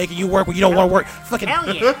 It's making you work when you don't want to work. Fucking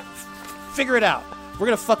hell yeah. Figure it out. We're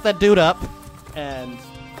gonna fuck that dude up, and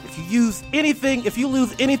if you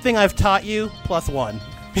lose anything I've taught you, +1.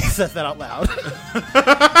 He says that out loud.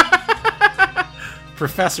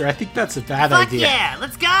 Professor, I think that's a bad fuck idea. yeah,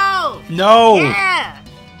 let's go! No! Yeah!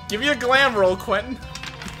 Give me a glam roll, Quentin.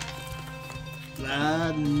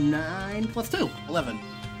 9 + 2, 11.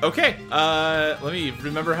 Okay, let me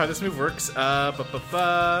remember how this move works.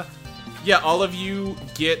 Yeah, all of you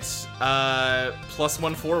get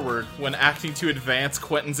 +1 forward when acting to advance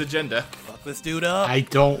Quentin's agenda. Fuck this dude up. I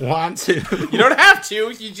don't want to. You don't have to.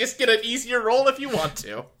 You just get an easier roll if you want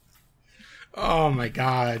to. Oh my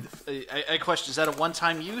god. I question, is that a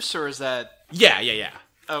one-time use, or is that... Yeah.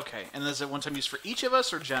 Okay, and is it one-time use for each of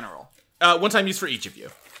us, or general? One-time use for each of you.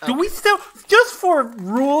 Do we still, just for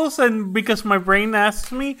rules and because my brain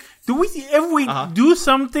asks me, if we do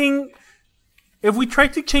something, if we try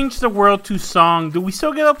to change the world to song, do we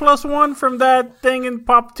still get a +1 from that thing in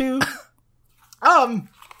Pop 2?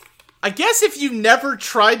 I guess if you never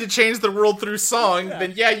tried to change the world through song,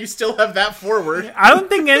 then yeah, you still have that forward. I don't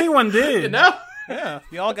think anyone did. You know? Yeah,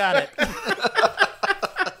 you all got it.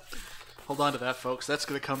 Hold on to that, folks. That's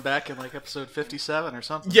going to come back in episode 57 or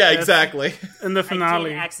something. Yeah, exactly. In the I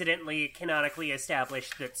finale. did accidentally canonically establish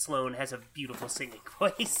that Sloane has a beautiful singing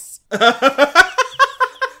voice.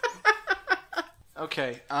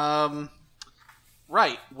 Okay,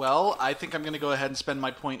 right. Well, I think I'm going to go ahead and spend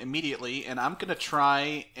my point immediately, and I'm going to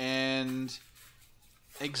try and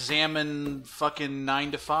examine fucking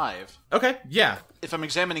 9 to 5. Okay, yeah. If I'm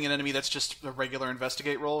examining an enemy, that's just a regular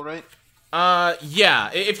investigate roll, right? Yeah.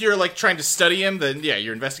 If you're, trying to study him, then, yeah,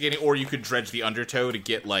 you're investigating, or you could dredge the undertow to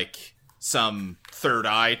get, some third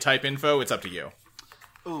eye type info. It's up to you.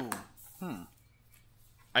 Ooh.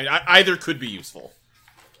 Either could be useful.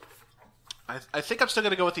 I think I'm still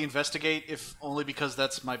going to go with the investigate, if only because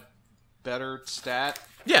that's my better stat.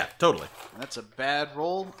 Yeah, totally. That's a bad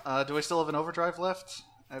roll. Do I still have an overdrive left?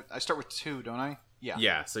 I start with 2, don't I? Yeah.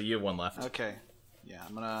 Yeah, so you have 1 left. Okay. Yeah,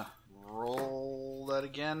 I'm gonna roll that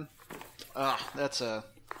again. That's a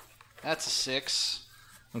 6.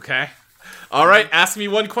 Okay. Alright, ask me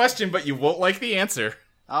one question, but you won't like the answer.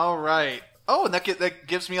 All right. Oh, and that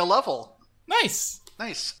gives me a level. Nice.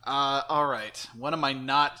 Nice. All right. What am I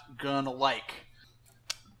not gonna like?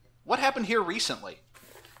 What happened here recently?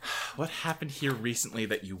 What happened here recently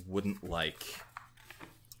that you wouldn't like?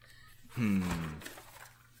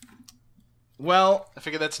 Well, I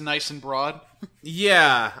figure that's nice and broad.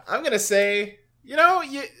 yeah, I'm gonna say,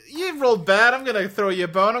 you rolled bad. I'm gonna throw you a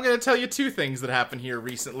bone. I'm gonna tell you 2 things that happened here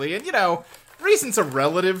recently. And, recent's a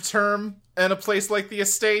relative term in a place like the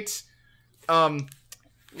estate.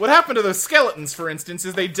 What happened to those skeletons, for instance,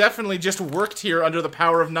 is they definitely just worked here under the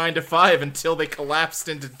power of 9 to 5 until they collapsed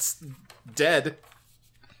into dead.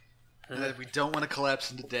 We don't want to collapse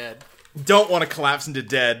into dead. Don't want to collapse into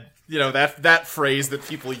dead. That phrase that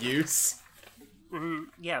people use.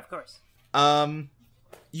 Yeah, of course.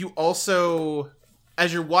 You also,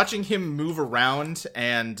 as you're watching him move around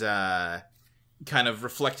and kind of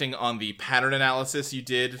reflecting on the pattern analysis you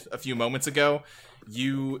did a few moments ago,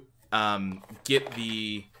 you get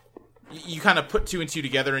the... You kind of put two and two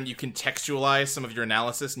together and you contextualize some of your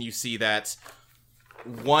analysis, and you see that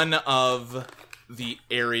one of the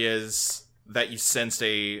areas that you sensed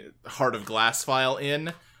a Heart of Glass file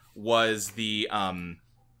in was the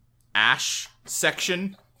ash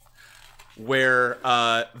section, where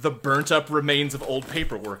the burnt-up remains of old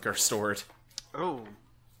paperwork are stored. Oh.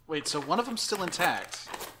 Wait, so one of them's still intact?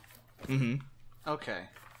 Mm-hmm. Okay.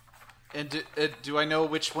 And do I know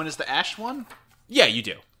which one is the ash one? Yeah, you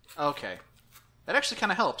do. Okay. That actually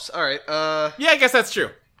kind of helps. All right. Yeah, I guess that's true.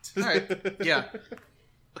 All right. Yeah.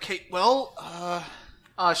 Okay. Well.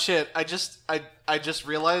 Oh shit! I just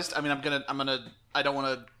realized. I mean, I don't want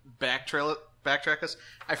to backtrack us.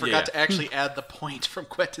 I forgot to actually add the point from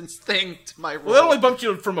Quentin's thing to my roll. Well, that only bumped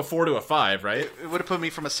you from a 4 to a 5, right? It would have put me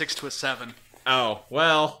from a 6 to a 7. Oh,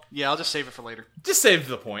 well. Yeah, I'll just save it for later. Just save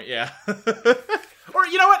the point, yeah. Or,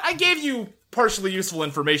 you know what? I gave you partially useful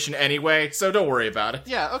information anyway, so don't worry about it.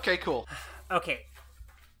 Yeah, okay, cool. Okay.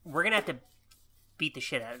 We're gonna have to beat the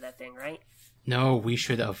shit out of that thing, right? No, we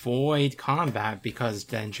should avoid combat because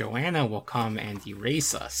then Joanna will come and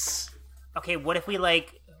erase us. Okay, what if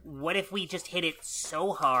we just hit it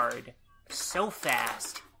so hard, so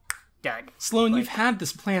fast, done. Sloan, you've had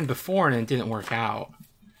this plan before and it didn't work out.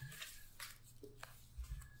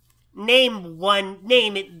 Name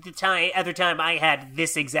it the other time I had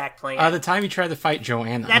this exact plan. The time you tried to fight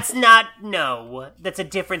Joanna. That's a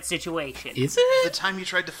different situation. Is it? The time you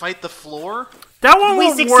tried to fight the floor? That one We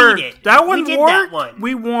won't work. succeeded. That one We did worked. that one.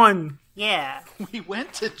 We won. Yeah. We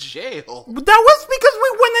went to jail. But that was because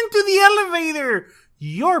we went into the elevator.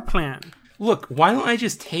 Your plan. Look, why don't I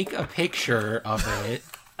just take a picture of it?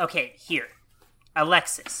 Okay, here.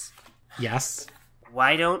 Alexis, Yes.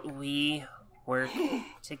 why don't we work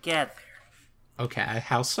together? Okay,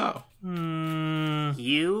 how so?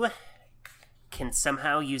 You can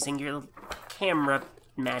somehow, using your camera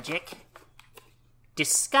magic,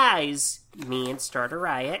 disguise me and start a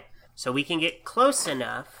riot, so we can get close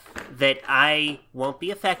enough that I won't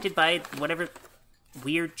be affected by whatever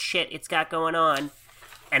weird shit it's got going on,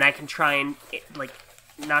 and I can try and,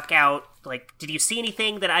 knock out, did you see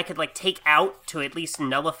anything that I could, take out to at least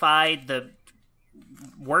nullify the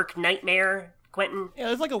work nightmare, Quentin? Yeah,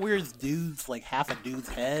 there's like a weird dude's, half a dude's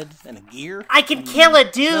head and a gear. I can kill a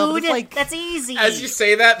dude! No, but it's That's easy! As you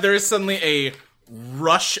say that, there is suddenly a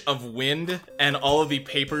rush of wind, and all of the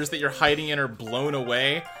papers that you're hiding in are blown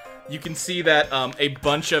away. You can see that a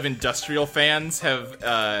bunch of industrial fans have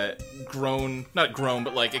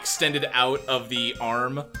extended out of the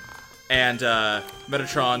arm. And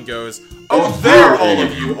Metatron goes, Oh, there all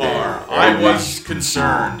of you are! I was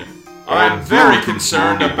concerned. I'm very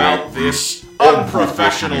concerned about this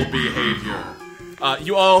unprofessional behavior.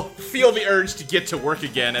 you all feel the urge to get to work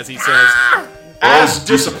again as he says, As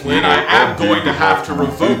discipline, I am going to have to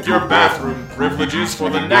revoke your bathroom privileges for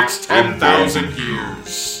the next 10,000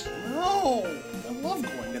 years. No, I love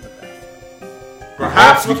going to the bathroom.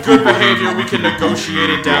 Perhaps with good behavior we can negotiate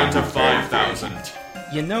it down to 5,000.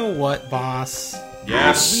 You know what, boss?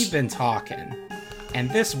 Yes? We've been talking. And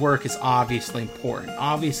this work is obviously important.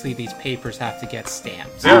 Obviously, these papers have to get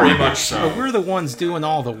stamped. Very much But so. we're the ones doing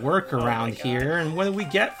all the work around here, and what do we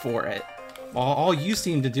get for it? Well, all you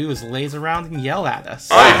seem to do is laze around and yell at us.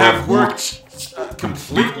 I have worked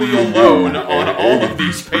completely alone on all of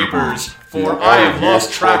these papers, for I have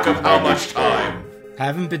lost track of how much time.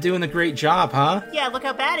 Haven't been doing a great job, huh? Yeah, look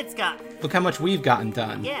how bad it's got. Look how much we've gotten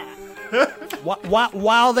done. Yeah.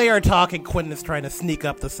 While they are talking, Quentin is trying to sneak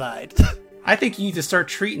up the side. I think you need to start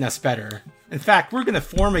treating us better. In fact, we're gonna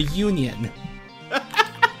form a union.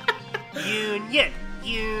 Union.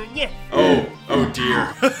 Oh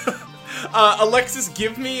dear. Alexis,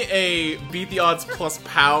 give me a beat the odds plus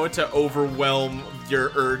POW to overwhelm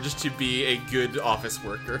your urge to be a good office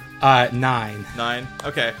worker. 9. 9?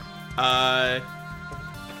 Okay.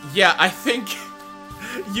 Yeah, I think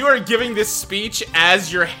you are giving this speech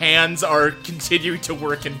as your hands are continuing to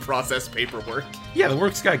work and process paperwork. Yeah, the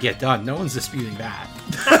work's gotta get done. No one's disputing that.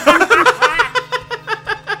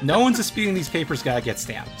 No one's disputing these papers gotta get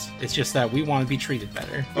stamped. It's just that we want to be treated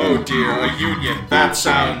better. Oh dear, a union. That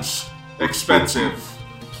sounds expensive.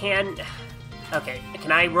 Can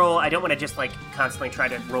I roll? I don't want to just constantly try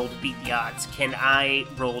to roll to beat the odds. Can I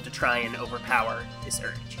roll to try and overpower this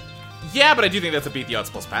urge? Yeah, but I do think that's a beat the odds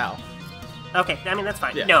plus POW. Okay, I mean that's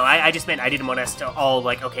fine. Yeah. No, I just meant I didn't want us to all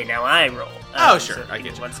okay, now I roll. Oh, sure, so I give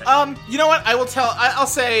get me you. 1 second. You know what? I'll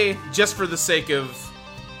say, just for the sake of,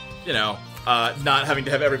 not having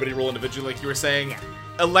to have everybody roll individually like you were saying.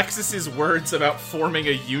 Alexis's words about forming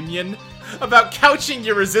a union, about couching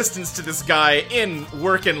your resistance to this guy in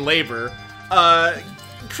work and labor,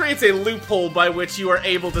 creates a loophole by which you are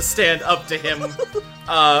able to stand up to him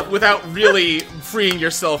without really freeing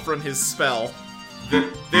yourself from his spell.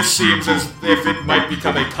 This seems as if it might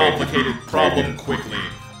become a complicated problem quickly.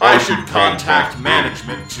 I should contact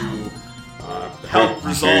management to help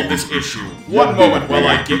resolve this issue. One moment while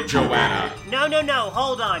I get Joanna. No,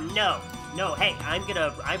 hold on, no, hey,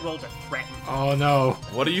 I rolled a threaten. Oh no.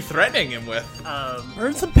 What are you threatening him with?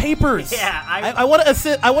 Burn some papers. Yeah, I want to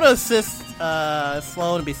assist. I want to assist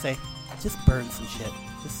Sloan and say, just burn some shit.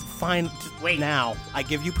 Just find. Wait. Now. I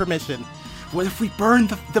give you permission. What if we burn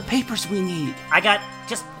the papers we need?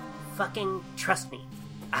 Just fucking trust me.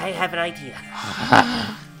 I have an idea.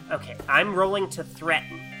 Okay, I'm rolling to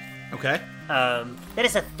threaten. Okay. That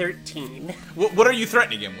is a 13. What are you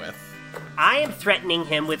threatening him with? I am threatening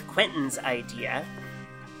him with Quentin's idea.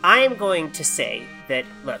 I am going to say that,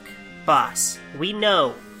 look, boss, we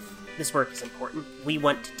know this work is important. We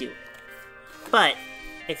want to do it. But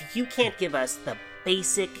if you can't give us the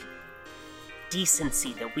basic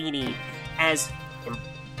decency that we need as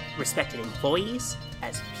respected employees,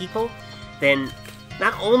 as people, then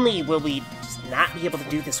not only will we just not be able to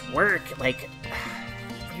do this work, like,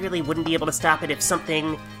 we really wouldn't be able to stop it if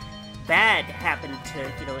something bad happened to,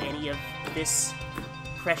 any of this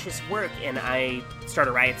precious work. And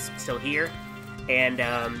Starter Riot's still here, and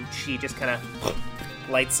she just kind of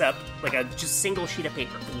lights up like a just single sheet of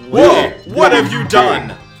paper. Whoa! What have you done?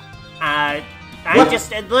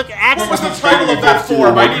 Look, What was the title of that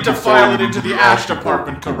form? I need to file it into the Ash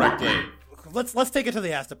department correctly. Let's take it to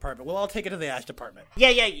the Ash department. We'll all take it to the Ash department.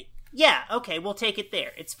 Yeah. Okay, we'll take it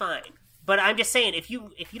there. It's fine. But I'm just saying, if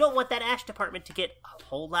you don't want that Ash department to get a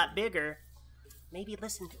whole lot bigger, maybe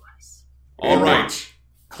listen to us. All right.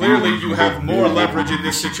 Clearly you have more leverage in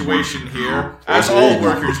this situation here, as all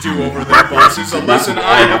workers do over their bosses, a lesson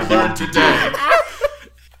I have learned today.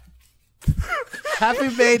 Happy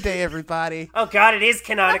May Day, everybody. Oh god, it is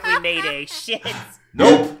canonically May Day. Shit.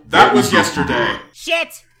 Nope, that was yesterday.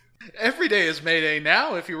 Shit! Every day is May Day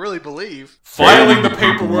now, if you really believe. Filing the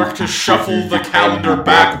paperwork to shuffle the calendar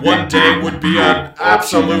back one day would be an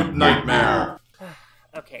absolute nightmare.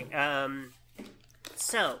 Okay,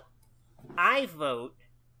 so, I vote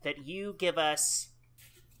that you give us...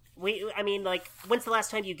 when's the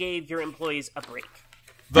last time you gave your employees a break?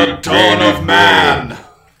 The dawn of man!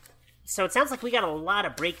 So it sounds like we got a lot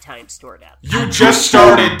of break time stored up. You just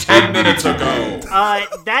started 10 minutes ago!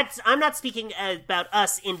 I'm not speaking about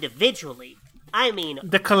us individually. I mean...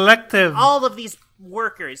 The collective. all of these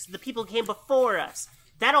workers, the people who came before us,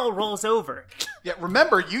 that all rolls over. Yeah,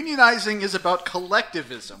 remember, unionizing is about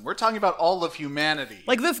collectivism. We're talking about all of humanity.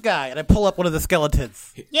 Like this guy, and I pull up one of the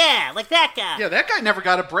skeletons. Yeah, like that guy. Yeah, that guy never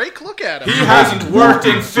got a break. Look at him. He hasn't worked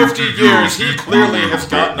in 50 years. He clearly has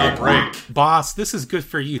gotten a break. Boss, this is good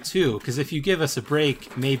for you too, because if you give us a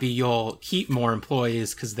break, maybe you'll keep more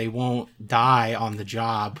employees because they won't die on the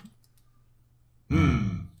job.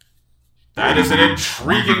 That is an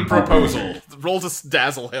intriguing proposal. Roll to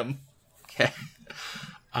dazzle him. Okay.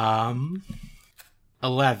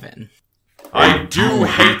 11. I do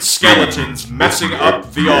hate skeletons messing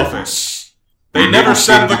up the office. They never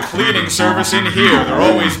send the cleaning service in here. They're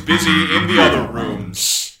always busy in the other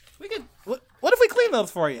rooms. We could. What if we clean those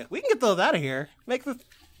for you? We can get those out of here. Make this.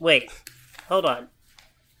 Wait, hold on.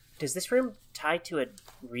 Does this room tie to a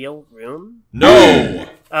real room? No!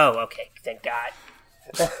 Oh, okay, thank God.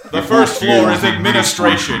 The first floor is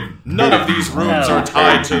administration. None of these rooms are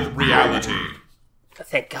tied to reality.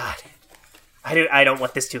 Thank God. I don't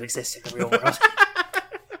want this to exist in the real world.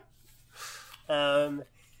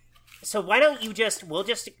 So why don't you we'll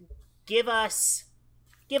just give us,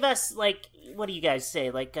 like, what do you guys say?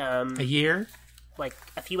 Like, A year? like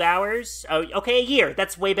a few hours? Oh, okay, a year.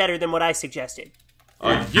 That's way better than what I suggested.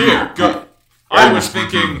 A year? I was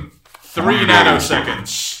thinking 3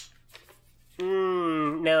 nanoseconds.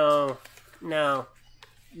 No.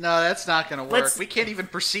 No, that's not going to work. Let's- We can't even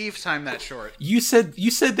perceive time that short. You said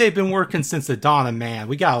they've been working since the dawn of man.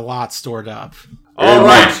 We got a lot stored up. All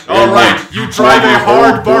right. You drive a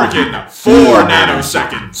hard bargain. 4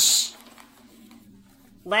 nanoseconds.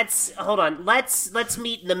 Hold on. Let's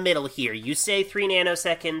meet in the middle here. You say 3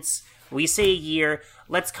 nanoseconds. We say a year.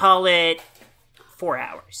 Let's call it 4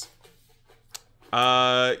 hours.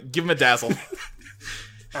 Give him a dazzle.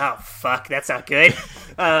 Oh, fuck. That's not good.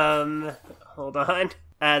 Hold on.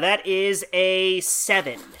 That is a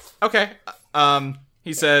 7. Okay.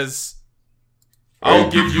 He says,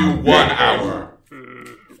 I'll give you 1 hour.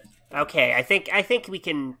 Okay, I think we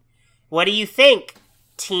can What do you think,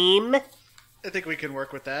 team? I think we can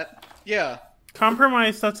work with that. Yeah.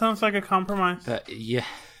 Compromise. That sounds like a compromise. Yeah,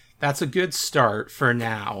 that's a good start for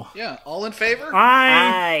now. Yeah. All in favor?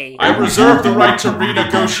 Aye. Aye. I reserve the right to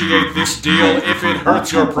renegotiate this deal if it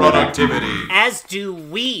hurts your productivity. As do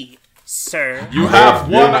we, sir. You have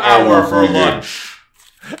 1 hour for lunch.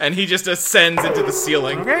 And he just ascends into the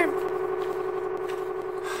ceiling. Okay.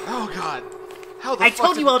 Oh, God. How the I fuck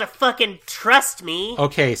told did- you all to fucking trust me.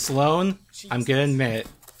 Okay, Sloan, I'm gonna admit,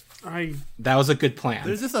 that was a good plan.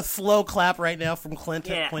 There's just a slow clap right now from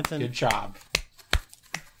Quentin. Yeah. Good job.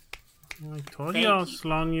 I told Thank you all you.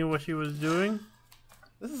 Sloan knew what she was doing.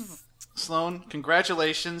 Sloan,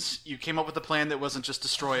 congratulations. You came up with a plan that wasn't just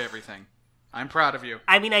destroy everything. I'm proud of you.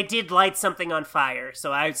 I mean, I did light something on fire,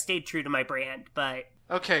 so I stayed true to my brand, but...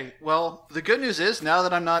 Okay, well, the good news is, now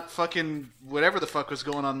that I'm not fucking whatever the fuck was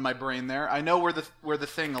going on in my brain there, I know where the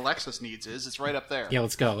thing Alexis needs is. It's right up there. Yeah,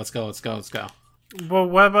 let's go. Well,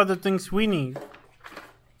 what about the things we need? We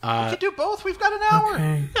can do both. We've got an hour.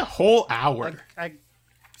 Okay. A whole hour. I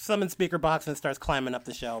summon Speaker Box and starts climbing up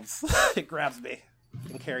the shelves. It grabs me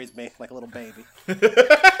and carries me like a little baby.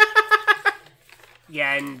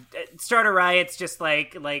 Yeah, and Starter Riot's just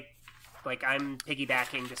like I'm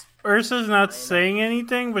piggybacking, just... Ursa's not saying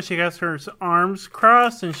anything, but she has her arms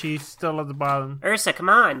crossed and she's still at the bottom. Ursa, come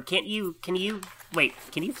on, can you fly?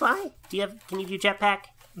 Can you do jetpack?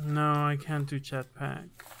 No, I can't do jetpack.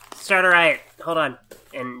 Starter Riot, hold on.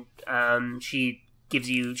 And she gives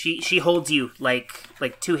you she holds you like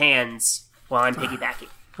 2 hands while I'm piggybacking.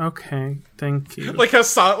 Okay, thank you. Like how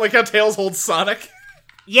Tails holds Sonic.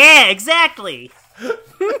 Yeah, exactly.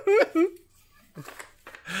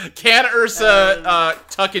 Can Ursa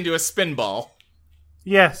tuck into a spin ball?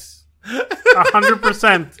 Yes.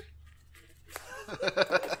 100%.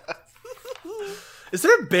 Is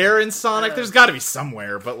there a bear in Sonic? There's got to be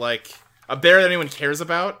somewhere, but like a bear that anyone cares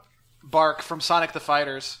about. Bark from Sonic the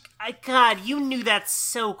Fighters. God, you knew that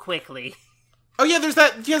so quickly. Oh yeah, there's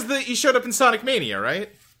that. He showed up in Sonic Mania, right?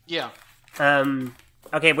 Yeah.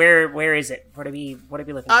 Okay, where is it? What are we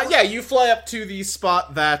looking for? Yeah, you fly up to the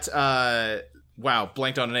spot that wow,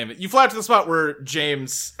 blanked on a name. You fly up to the spot where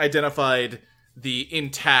James identified the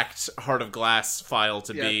intact Heart of Glass file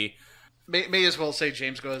to be. May as well say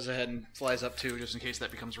James goes ahead and flies up too, just in case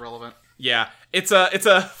that becomes relevant. Yeah, it's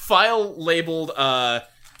a file labeled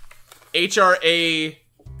HRA.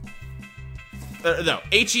 No,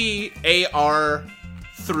 HEAR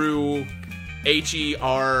through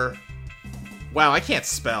HER. Wow, I can't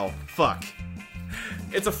spell. Fuck.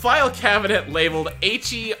 It's a file cabinet labeled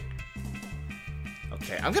HE.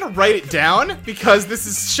 Okay, I'm gonna write it down because this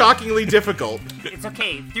is shockingly difficult. It's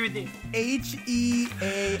okay. Through the HEAR.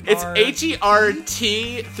 It's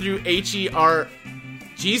HERT through HER.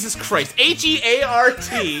 Jesus Christ. HEART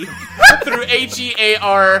through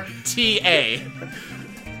HEARTA.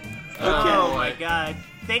 Oh my god.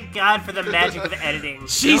 Thank God for the magic of editing.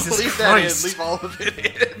 Jesus Leave Christ. that in. Leave all of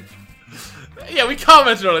it in. Yeah, we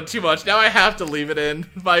commented on it too much. Now I have to leave it in.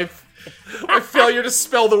 My failure to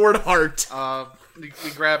spell the word heart. We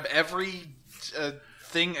grab every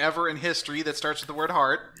thing ever in history that starts with the word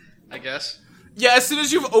heart, I guess. Yeah, as soon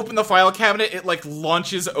as you've opened the file cabinet, it like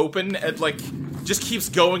launches open and like just keeps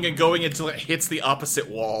going and going until it hits the opposite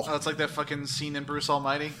wall. Oh, it's like that fucking scene in Bruce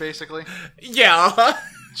Almighty, basically. Yeah,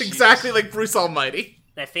 exactly like Bruce Almighty.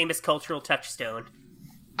 That famous cultural touchstone.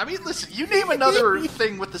 I mean, listen, you name another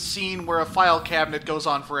thing with the scene where a file cabinet goes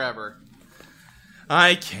on forever.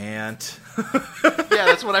 I can't. Yeah,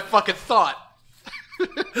 that's what I fucking thought.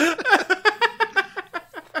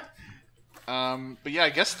 But yeah, I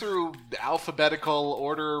guess through the alphabetical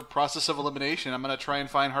order process of elimination, I'm gonna try and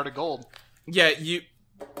find Heart of Gold. Yeah,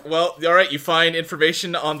 well, alright, you find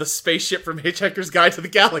information on the spaceship from Hitchhiker's Guide to the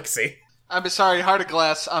Galaxy. I'm sorry, Heart of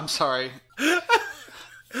Glass, I'm sorry.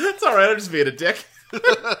 It's alright, I'm just being a dick.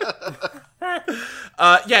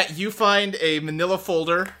 Yeah, you find a manila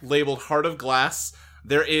folder labeled Heart of Glass.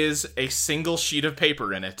 There is a single sheet of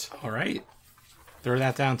paper in it. All right. Throw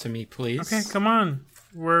that down to me, please. Okay, come on.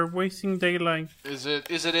 We're wasting daylight. Is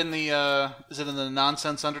it in the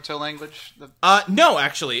nonsense Undertow language? No,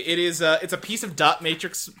 actually. It's a piece of dot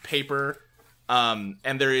matrix paper, and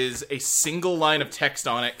there is a single line of text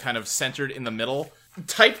on it, kind of centered in the middle.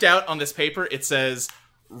 Typed out on this paper, it says,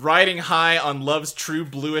 "Riding high on love's true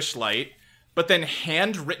bluish light," but then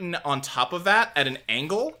handwritten on top of that, at an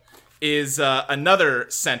angle, is another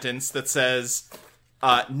sentence that says,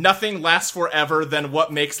 "Nothing lasts forever than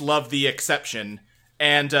what makes love the exception."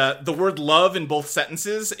 And the word love in both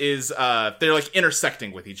sentences is, they're like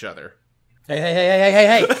intersecting with each other.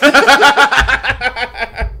 Hey.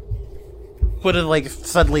 Quentin, like,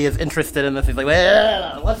 suddenly is interested in this. He's like,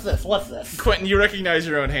 what's this? What's this? Quentin, you recognize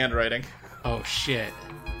your own handwriting. Oh shit.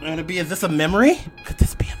 Is this a memory? Could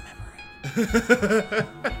this be a memory?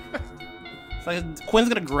 So Quinn's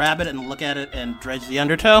gonna grab it and look at it and dredge the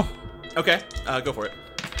undertow. Okay, go for it.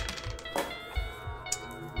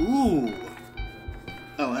 Ooh.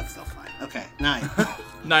 Oh, that's still fine. Okay, 9.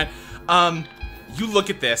 9. You look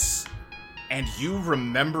at this, and you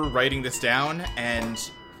remember writing this down, and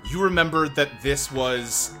you remember that this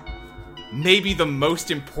was maybe the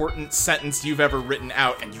most important sentence you've ever written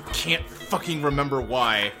out, and you can't fucking remember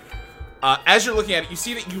why. As you're looking at it, you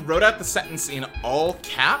see that you wrote out the sentence in all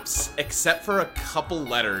caps, except for a couple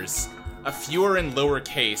letters. A few are in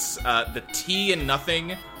lowercase. The T in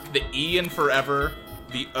nothing, the E in forever,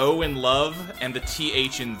 the O in love, and the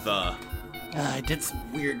TH in the. I did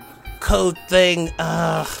some weird code thing.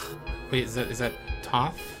 Wait, is that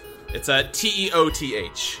Toth? It's a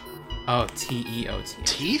TEOTH. Oh, TEOT.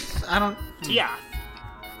 Teeth? I don't. Yeah.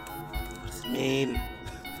 What's it mean?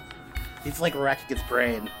 He's like racking his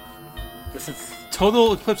brain. This is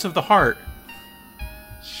Total eclipse of the heart.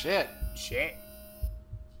 Shit. Shit.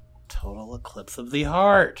 total eclipse of the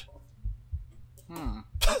heart. What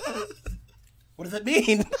does that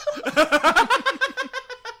mean?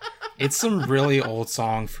 It's some really old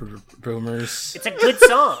song for boomers. It's a good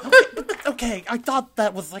song. Okay, I thought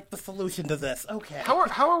that was like the solution to this. Okay.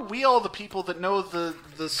 How are we all the people that know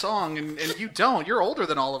the song and you don't? You're older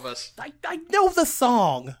than all of us. I know the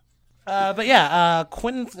song. But yeah,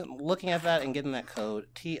 Quentin's looking at that and getting that code.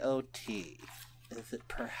 TOT. Is it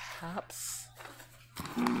perhaps?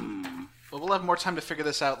 Well, we'll have more time to figure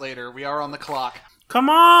this out later. We are on the clock. Come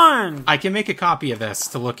on! I can make a copy of this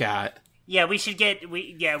to look at. Yeah, we should get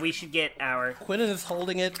our Quentin is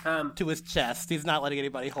holding it to his chest. He's not letting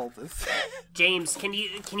anybody hold this. James. Can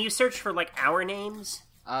you search for like our names?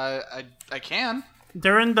 I can.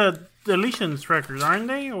 They're in the deletions records, aren't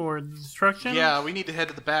they? Or destruction? Yeah, we need to head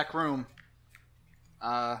to the back room.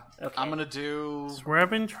 Okay. I'm gonna do. That's where I've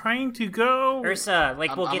been trying to go. Ursa, we'll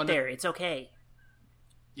I'm get gonna- there. It's okay.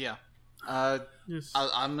 Yeah. Yes.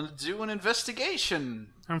 I'm gonna do an investigation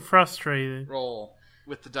I'm frustrated. roll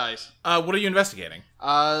with the dice. What are you investigating?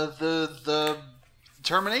 The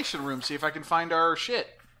termination room. See if I can find our shit.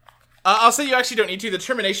 I'll say you actually don't need to. The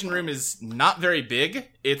termination room is not very big.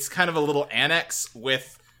 It's kind of a little annex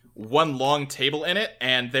with one long table in it,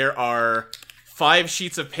 and there are 5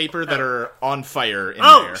 sheets of paper that are on fire in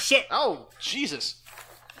Oh there. shit! Oh Jesus.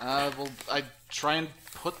 Well, I try and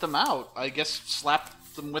put them out. I guess slap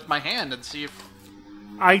them with my hand and see if.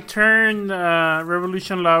 I turned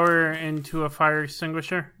Revolution Lower into a fire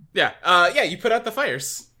extinguisher. Yeah, you put out the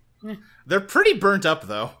fires. They're pretty burnt up,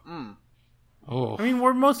 though. Oh, I mean,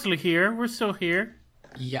 we're mostly here. We're still here.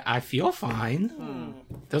 yeah, I feel fine.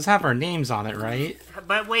 Those have our names on it, right?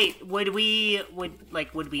 But wait, would we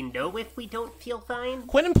know if we don't feel fine?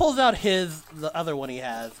 Quentin pulls out the other one he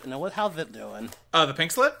has. And how's it doing? The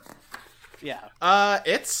pink slip? Yeah.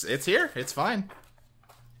 It's here. It's fine.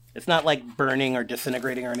 It's not like burning or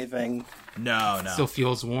disintegrating or anything. No. Still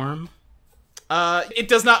feels warm. It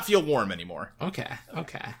does not feel warm anymore. Okay.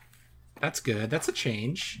 That's good. That's a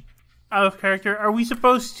change. Out of character. Are we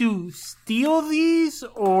supposed to steal these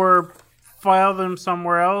or file them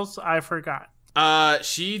somewhere else? I forgot.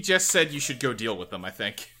 She just said you should go deal with them, I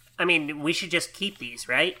think. I mean, we should just keep these,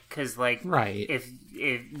 right? Because Right. if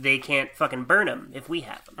they can't fucking burn them if we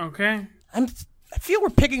have them. Okay. I feel we're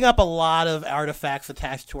picking up a lot of artifacts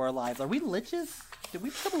attached to our lives. Are we liches? Did we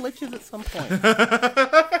become liches at some point?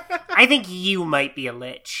 I think you might be a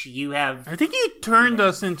lich. You have. I think you turned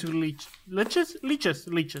us into leeches.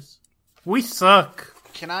 We suck.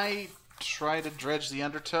 Can I try to dredge the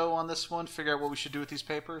undertow on this one? Figure out what we should do with these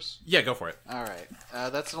papers? Yeah, go for it. All right.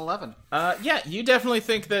 That's an 11. Yeah, you definitely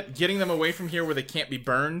think that getting them away from here where they can't be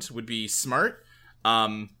burned would be smart.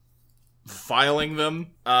 Filing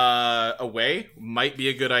them away might be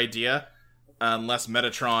a good idea, unless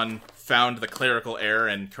Metatron found the clerical error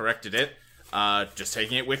and corrected it. Just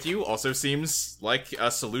taking it with you also seems like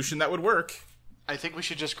a solution that would work. I think we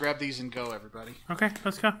should just grab these and go, everybody. Okay,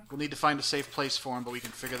 let's go. We'll need to find a safe place for them, but we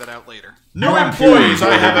can figure that out later. New employees,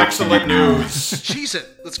 I have excellent news. Cheese it!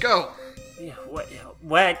 Let's go! Yeah,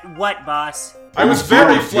 what, boss? I was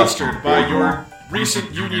very flustered by your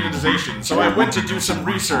recent unionization, so I went to do some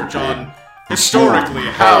research on, historically,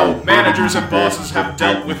 how managers and bosses have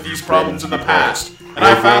dealt with these problems in the past. And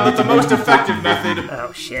I found that the most effective method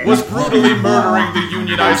Oh shit! was brutally murdering the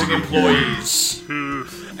unionizing employees.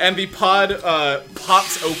 And the pod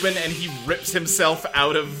pops open and he rips himself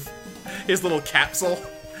out of his little capsule.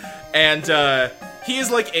 And He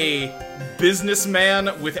is like a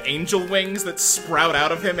businessman with angel wings that sprout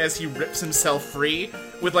out of him as he rips himself free,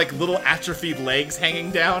 with like little atrophied legs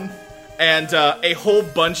hanging down. And a whole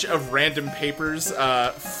bunch of random papers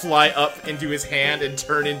fly up into his hand and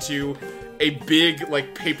turn into a big,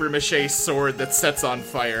 like, papier-mâché sword that sets on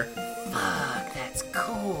fire. Fuck, that's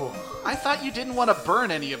cool. I thought you didn't want to burn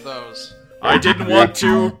any of those. I didn't want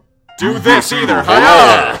to do this either.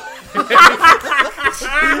 Hiya!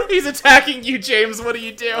 He's attacking you, James. What do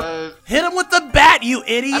you do? Hit him with the bat, you I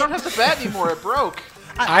idiot! don't have the bat anymore. It broke.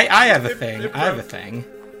 I have a thing. I have a thing.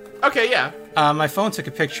 Okay, yeah. My phone took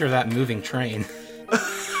a picture of that moving train.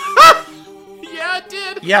 Yeah, it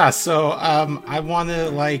did. Yeah, so I want to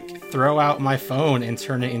like throw out my phone and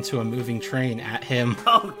turn it into a moving train at him.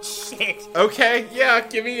 Oh, shit. Okay, yeah,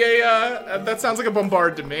 give me a, that sounds like a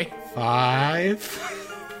bombard to me. 5.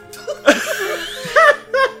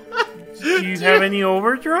 Do you have any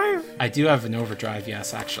overdrive? I do have an overdrive,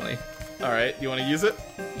 yes, actually. Alright, you want to use it?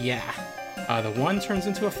 Yeah. The 1 turns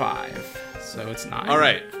into a 5, so it's 9.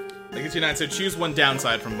 Alright. That gets you 9, so choose one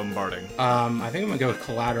downside from bombarding. I think I'm gonna go with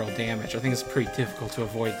collateral damage. I think it's pretty difficult to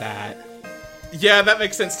avoid that. Yeah, that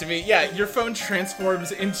makes sense to me. Yeah, your phone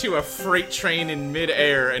transforms into a freight train in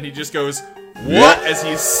midair, and he just goes, "What?" as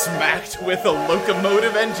he's smacked with a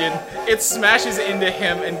locomotive engine. It smashes into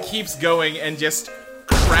him and keeps going and just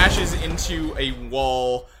crashes into a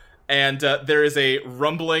wall. And there is a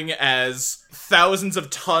rumbling as thousands of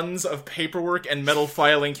tons of paperwork and metal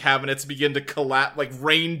filing cabinets begin to collapse, like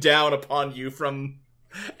rain down upon you from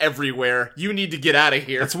everywhere. You need to get out of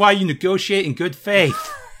here. That's why you negotiate in good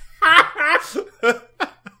faith.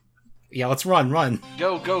 Yeah, let's run.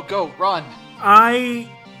 Go, run.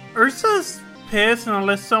 Ursa's pissed, and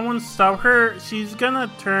unless someone stop her, she's gonna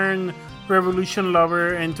turn Revolution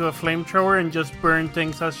Lover into a flamethrower and just burn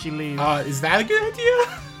things as she leaves. Is that a good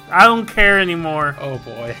idea? I don't care anymore. Oh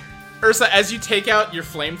boy. Ursa, as you take out your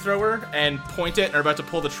flamethrower and point it and are about to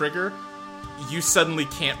pull the trigger, you suddenly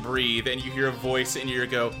can't breathe, and you hear a voice in your ear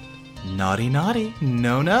go, "Naughty, naughty,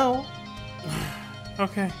 no, no."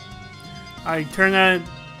 Okay. I turn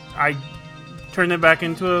it back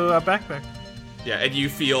into a backpack. Yeah, and you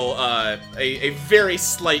feel a very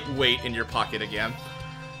slight weight in your pocket again.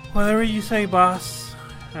 Whatever you say, boss.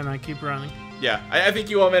 And I keep running. Yeah, I think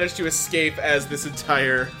you all managed to escape as this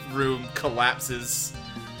entire room collapses.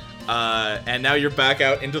 And now you're back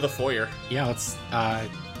out into the foyer. Yeah, let's,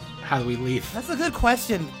 how do we leave? That's a good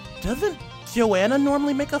question. Doesn't Joanna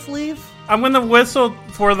normally make us leave? I'm gonna whistle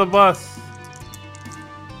for the bus.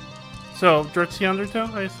 So, dirty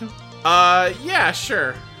Undertow, I assume? Yeah,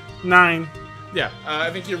 sure. 9. Yeah,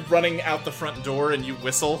 I think you're running out the front door and you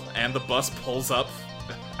whistle, and the bus pulls up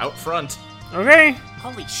out front. Okay.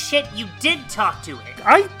 Holy shit, you did talk to it.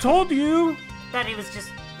 I told you. That it was just...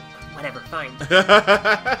 Whatever, fine.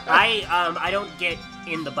 I don't get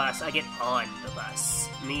in the bus, I get on the bus.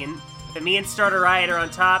 Me and Starter Riot are on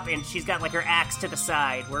top, and she's got like her axe to the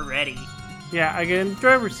side. We're ready. Yeah, I get in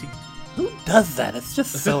driver's seat. Who does that? It's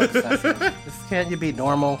just so excessive. Just can't you be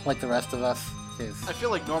normal like the rest of us? Jeez. I feel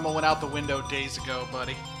like normal went out the window days ago,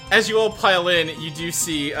 buddy. As you all pile in, you do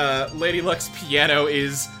see Lady Luck's piano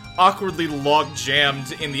is awkwardly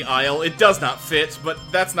log-jammed in the aisle. It does not fit, but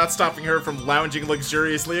that's not stopping her from lounging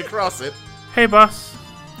luxuriously across it. Hey, boss.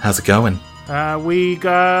 How's it going? We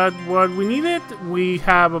got what we needed. We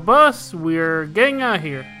have a bus. We're getting out of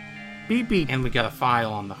here. Beep, beep. And we got a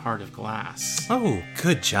file on the Heart of Glass. Oh,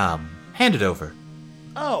 good job. Hand it over.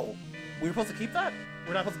 Oh, we were supposed to keep that?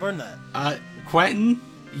 We're not supposed to burn that. Quentin,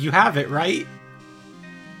 you have it, right?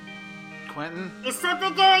 Quentin? Is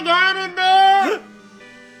something going on in there?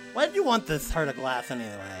 Why did you want this Heart of Glass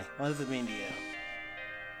anyway? What does it mean to you?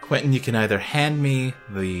 Quentin, you can either hand me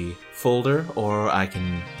the folder, or I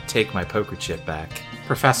can take my poker chip back.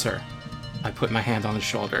 Professor, I put my hand on his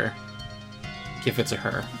shoulder, give it to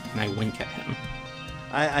her, and I wink at him.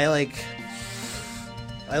 I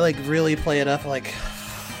really play it up like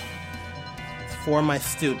it's for my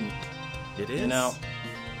student. It is. You know.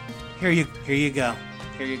 Here you go.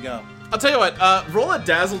 Here you go. I'll tell you what, roll a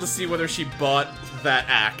dazzle to see whether she bought that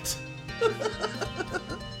act.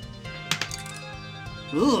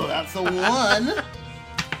 Ooh, that's a 1.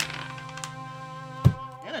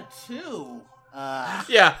 And a 2.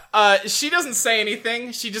 Yeah, she doesn't say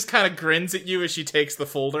anything. She just kind of grins at you as she takes the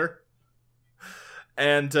folder.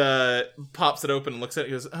 And, pops it open and looks at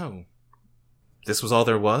it and goes, "Oh, This was all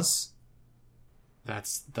there was?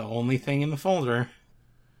 That's the only thing in the folder.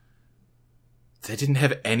 They didn't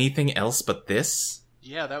have anything else but this?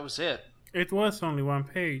 Yeah, that was it. It was only 1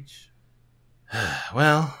 page.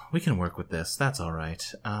 Well, we can work with this. That's alright.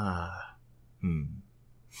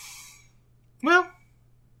 Well,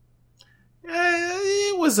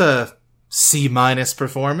 was a C-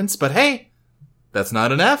 performance, but hey, that's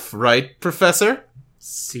not an F, right, Professor?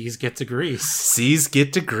 C's get degrees. C's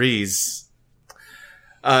get degrees.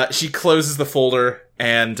 She closes the folder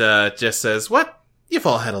and just says, "What? You've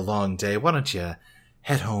all had a long day. Why don't you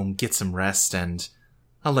head home, get some rest, and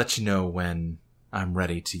I'll let you know when I'm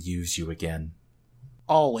ready to use you again."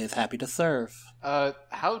 Always happy to serve.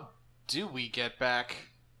 How do we get back?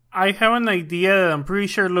 I have an idea. I'm pretty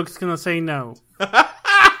sure Luke's gonna say no.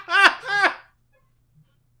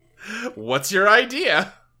 What's your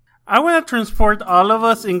idea? I want to transport all of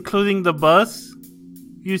us, including the bus,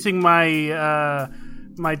 using my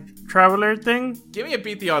my traveler thing. Give me a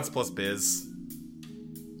beat the odds plus biz.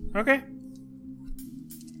 Okay.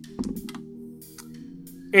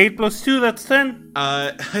 8 + 2, that's 10.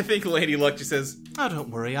 I think Lady Luck just says, "Oh, don't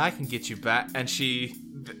worry, I can get you back." and she,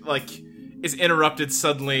 is interrupted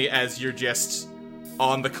suddenly as you're just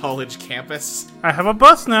on the college campus. I have a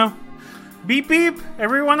bus now. Beep beep,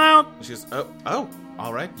 everyone out. She goes, oh,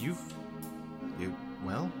 all right,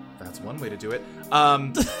 well, that's one way to do it.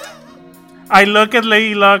 I look at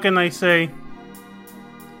Lady Luck and I say,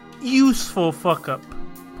 useful fuck up,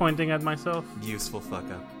 pointing at myself. Useful fuck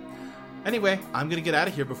up. Anyway, I'm gonna get out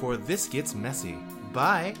of here before this gets messy.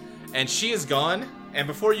 Bye. And she is gone, and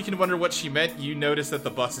before you can wonder what she meant, you notice that the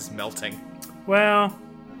bus is melting. Well,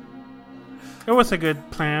 it was a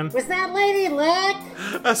good plan. Was that Lady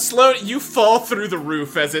Luck? Sloan, you fall through the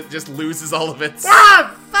roof as it just loses all of its...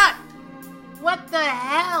 Ah, fuck! What the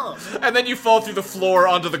hell? And then you fall through the floor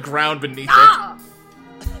onto the ground beneath Ah!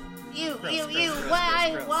 You,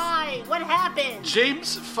 why? What happened?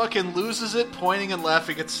 James fucking loses it, pointing and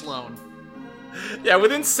laughing at Sloan. it. Yeah,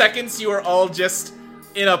 within seconds you are all just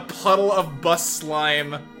in a puddle of bus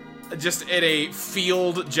slime, just in a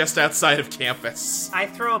field just outside of campus. I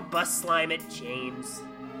throw a bus slime at James.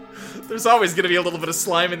 There's always going to be a little bit of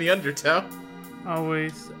slime in the undertow.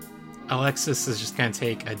 Always. Alexis is just going to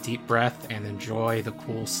take a deep breath and enjoy the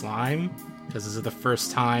cool slime, because this is the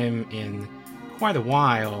first time in quite a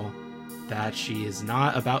while that she is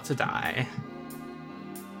not about to die.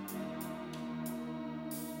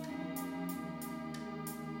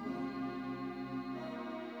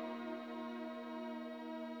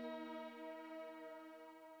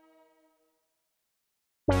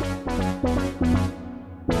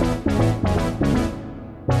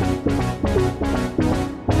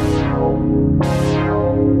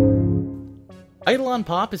 Eidolon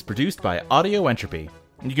Pop is produced by Audio Entropy.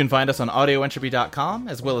 You can find us on audioentropy.com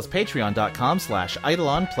as well as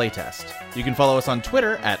patreon.com/EidolonPlaytest. You can follow us on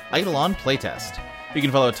Twitter at EidolonPlaytest. You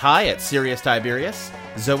can follow Ty at Sirius Tiberius,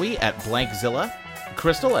 Zoe at Blankzilla,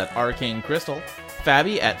 Crystal at Arcane Crystal,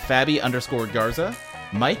 Fabi at Fabi_Garza,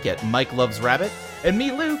 Mike at Mike Loves Rabbit, and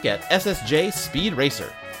me, Luke, at SSJ Speed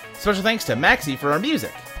Racer. Special thanks to Maxi for our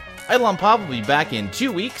music. Eidolon Pop will be back in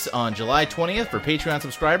 2 weeks on July 20th for Patreon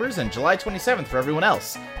subscribers and July 27th for everyone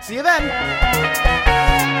else. See you then!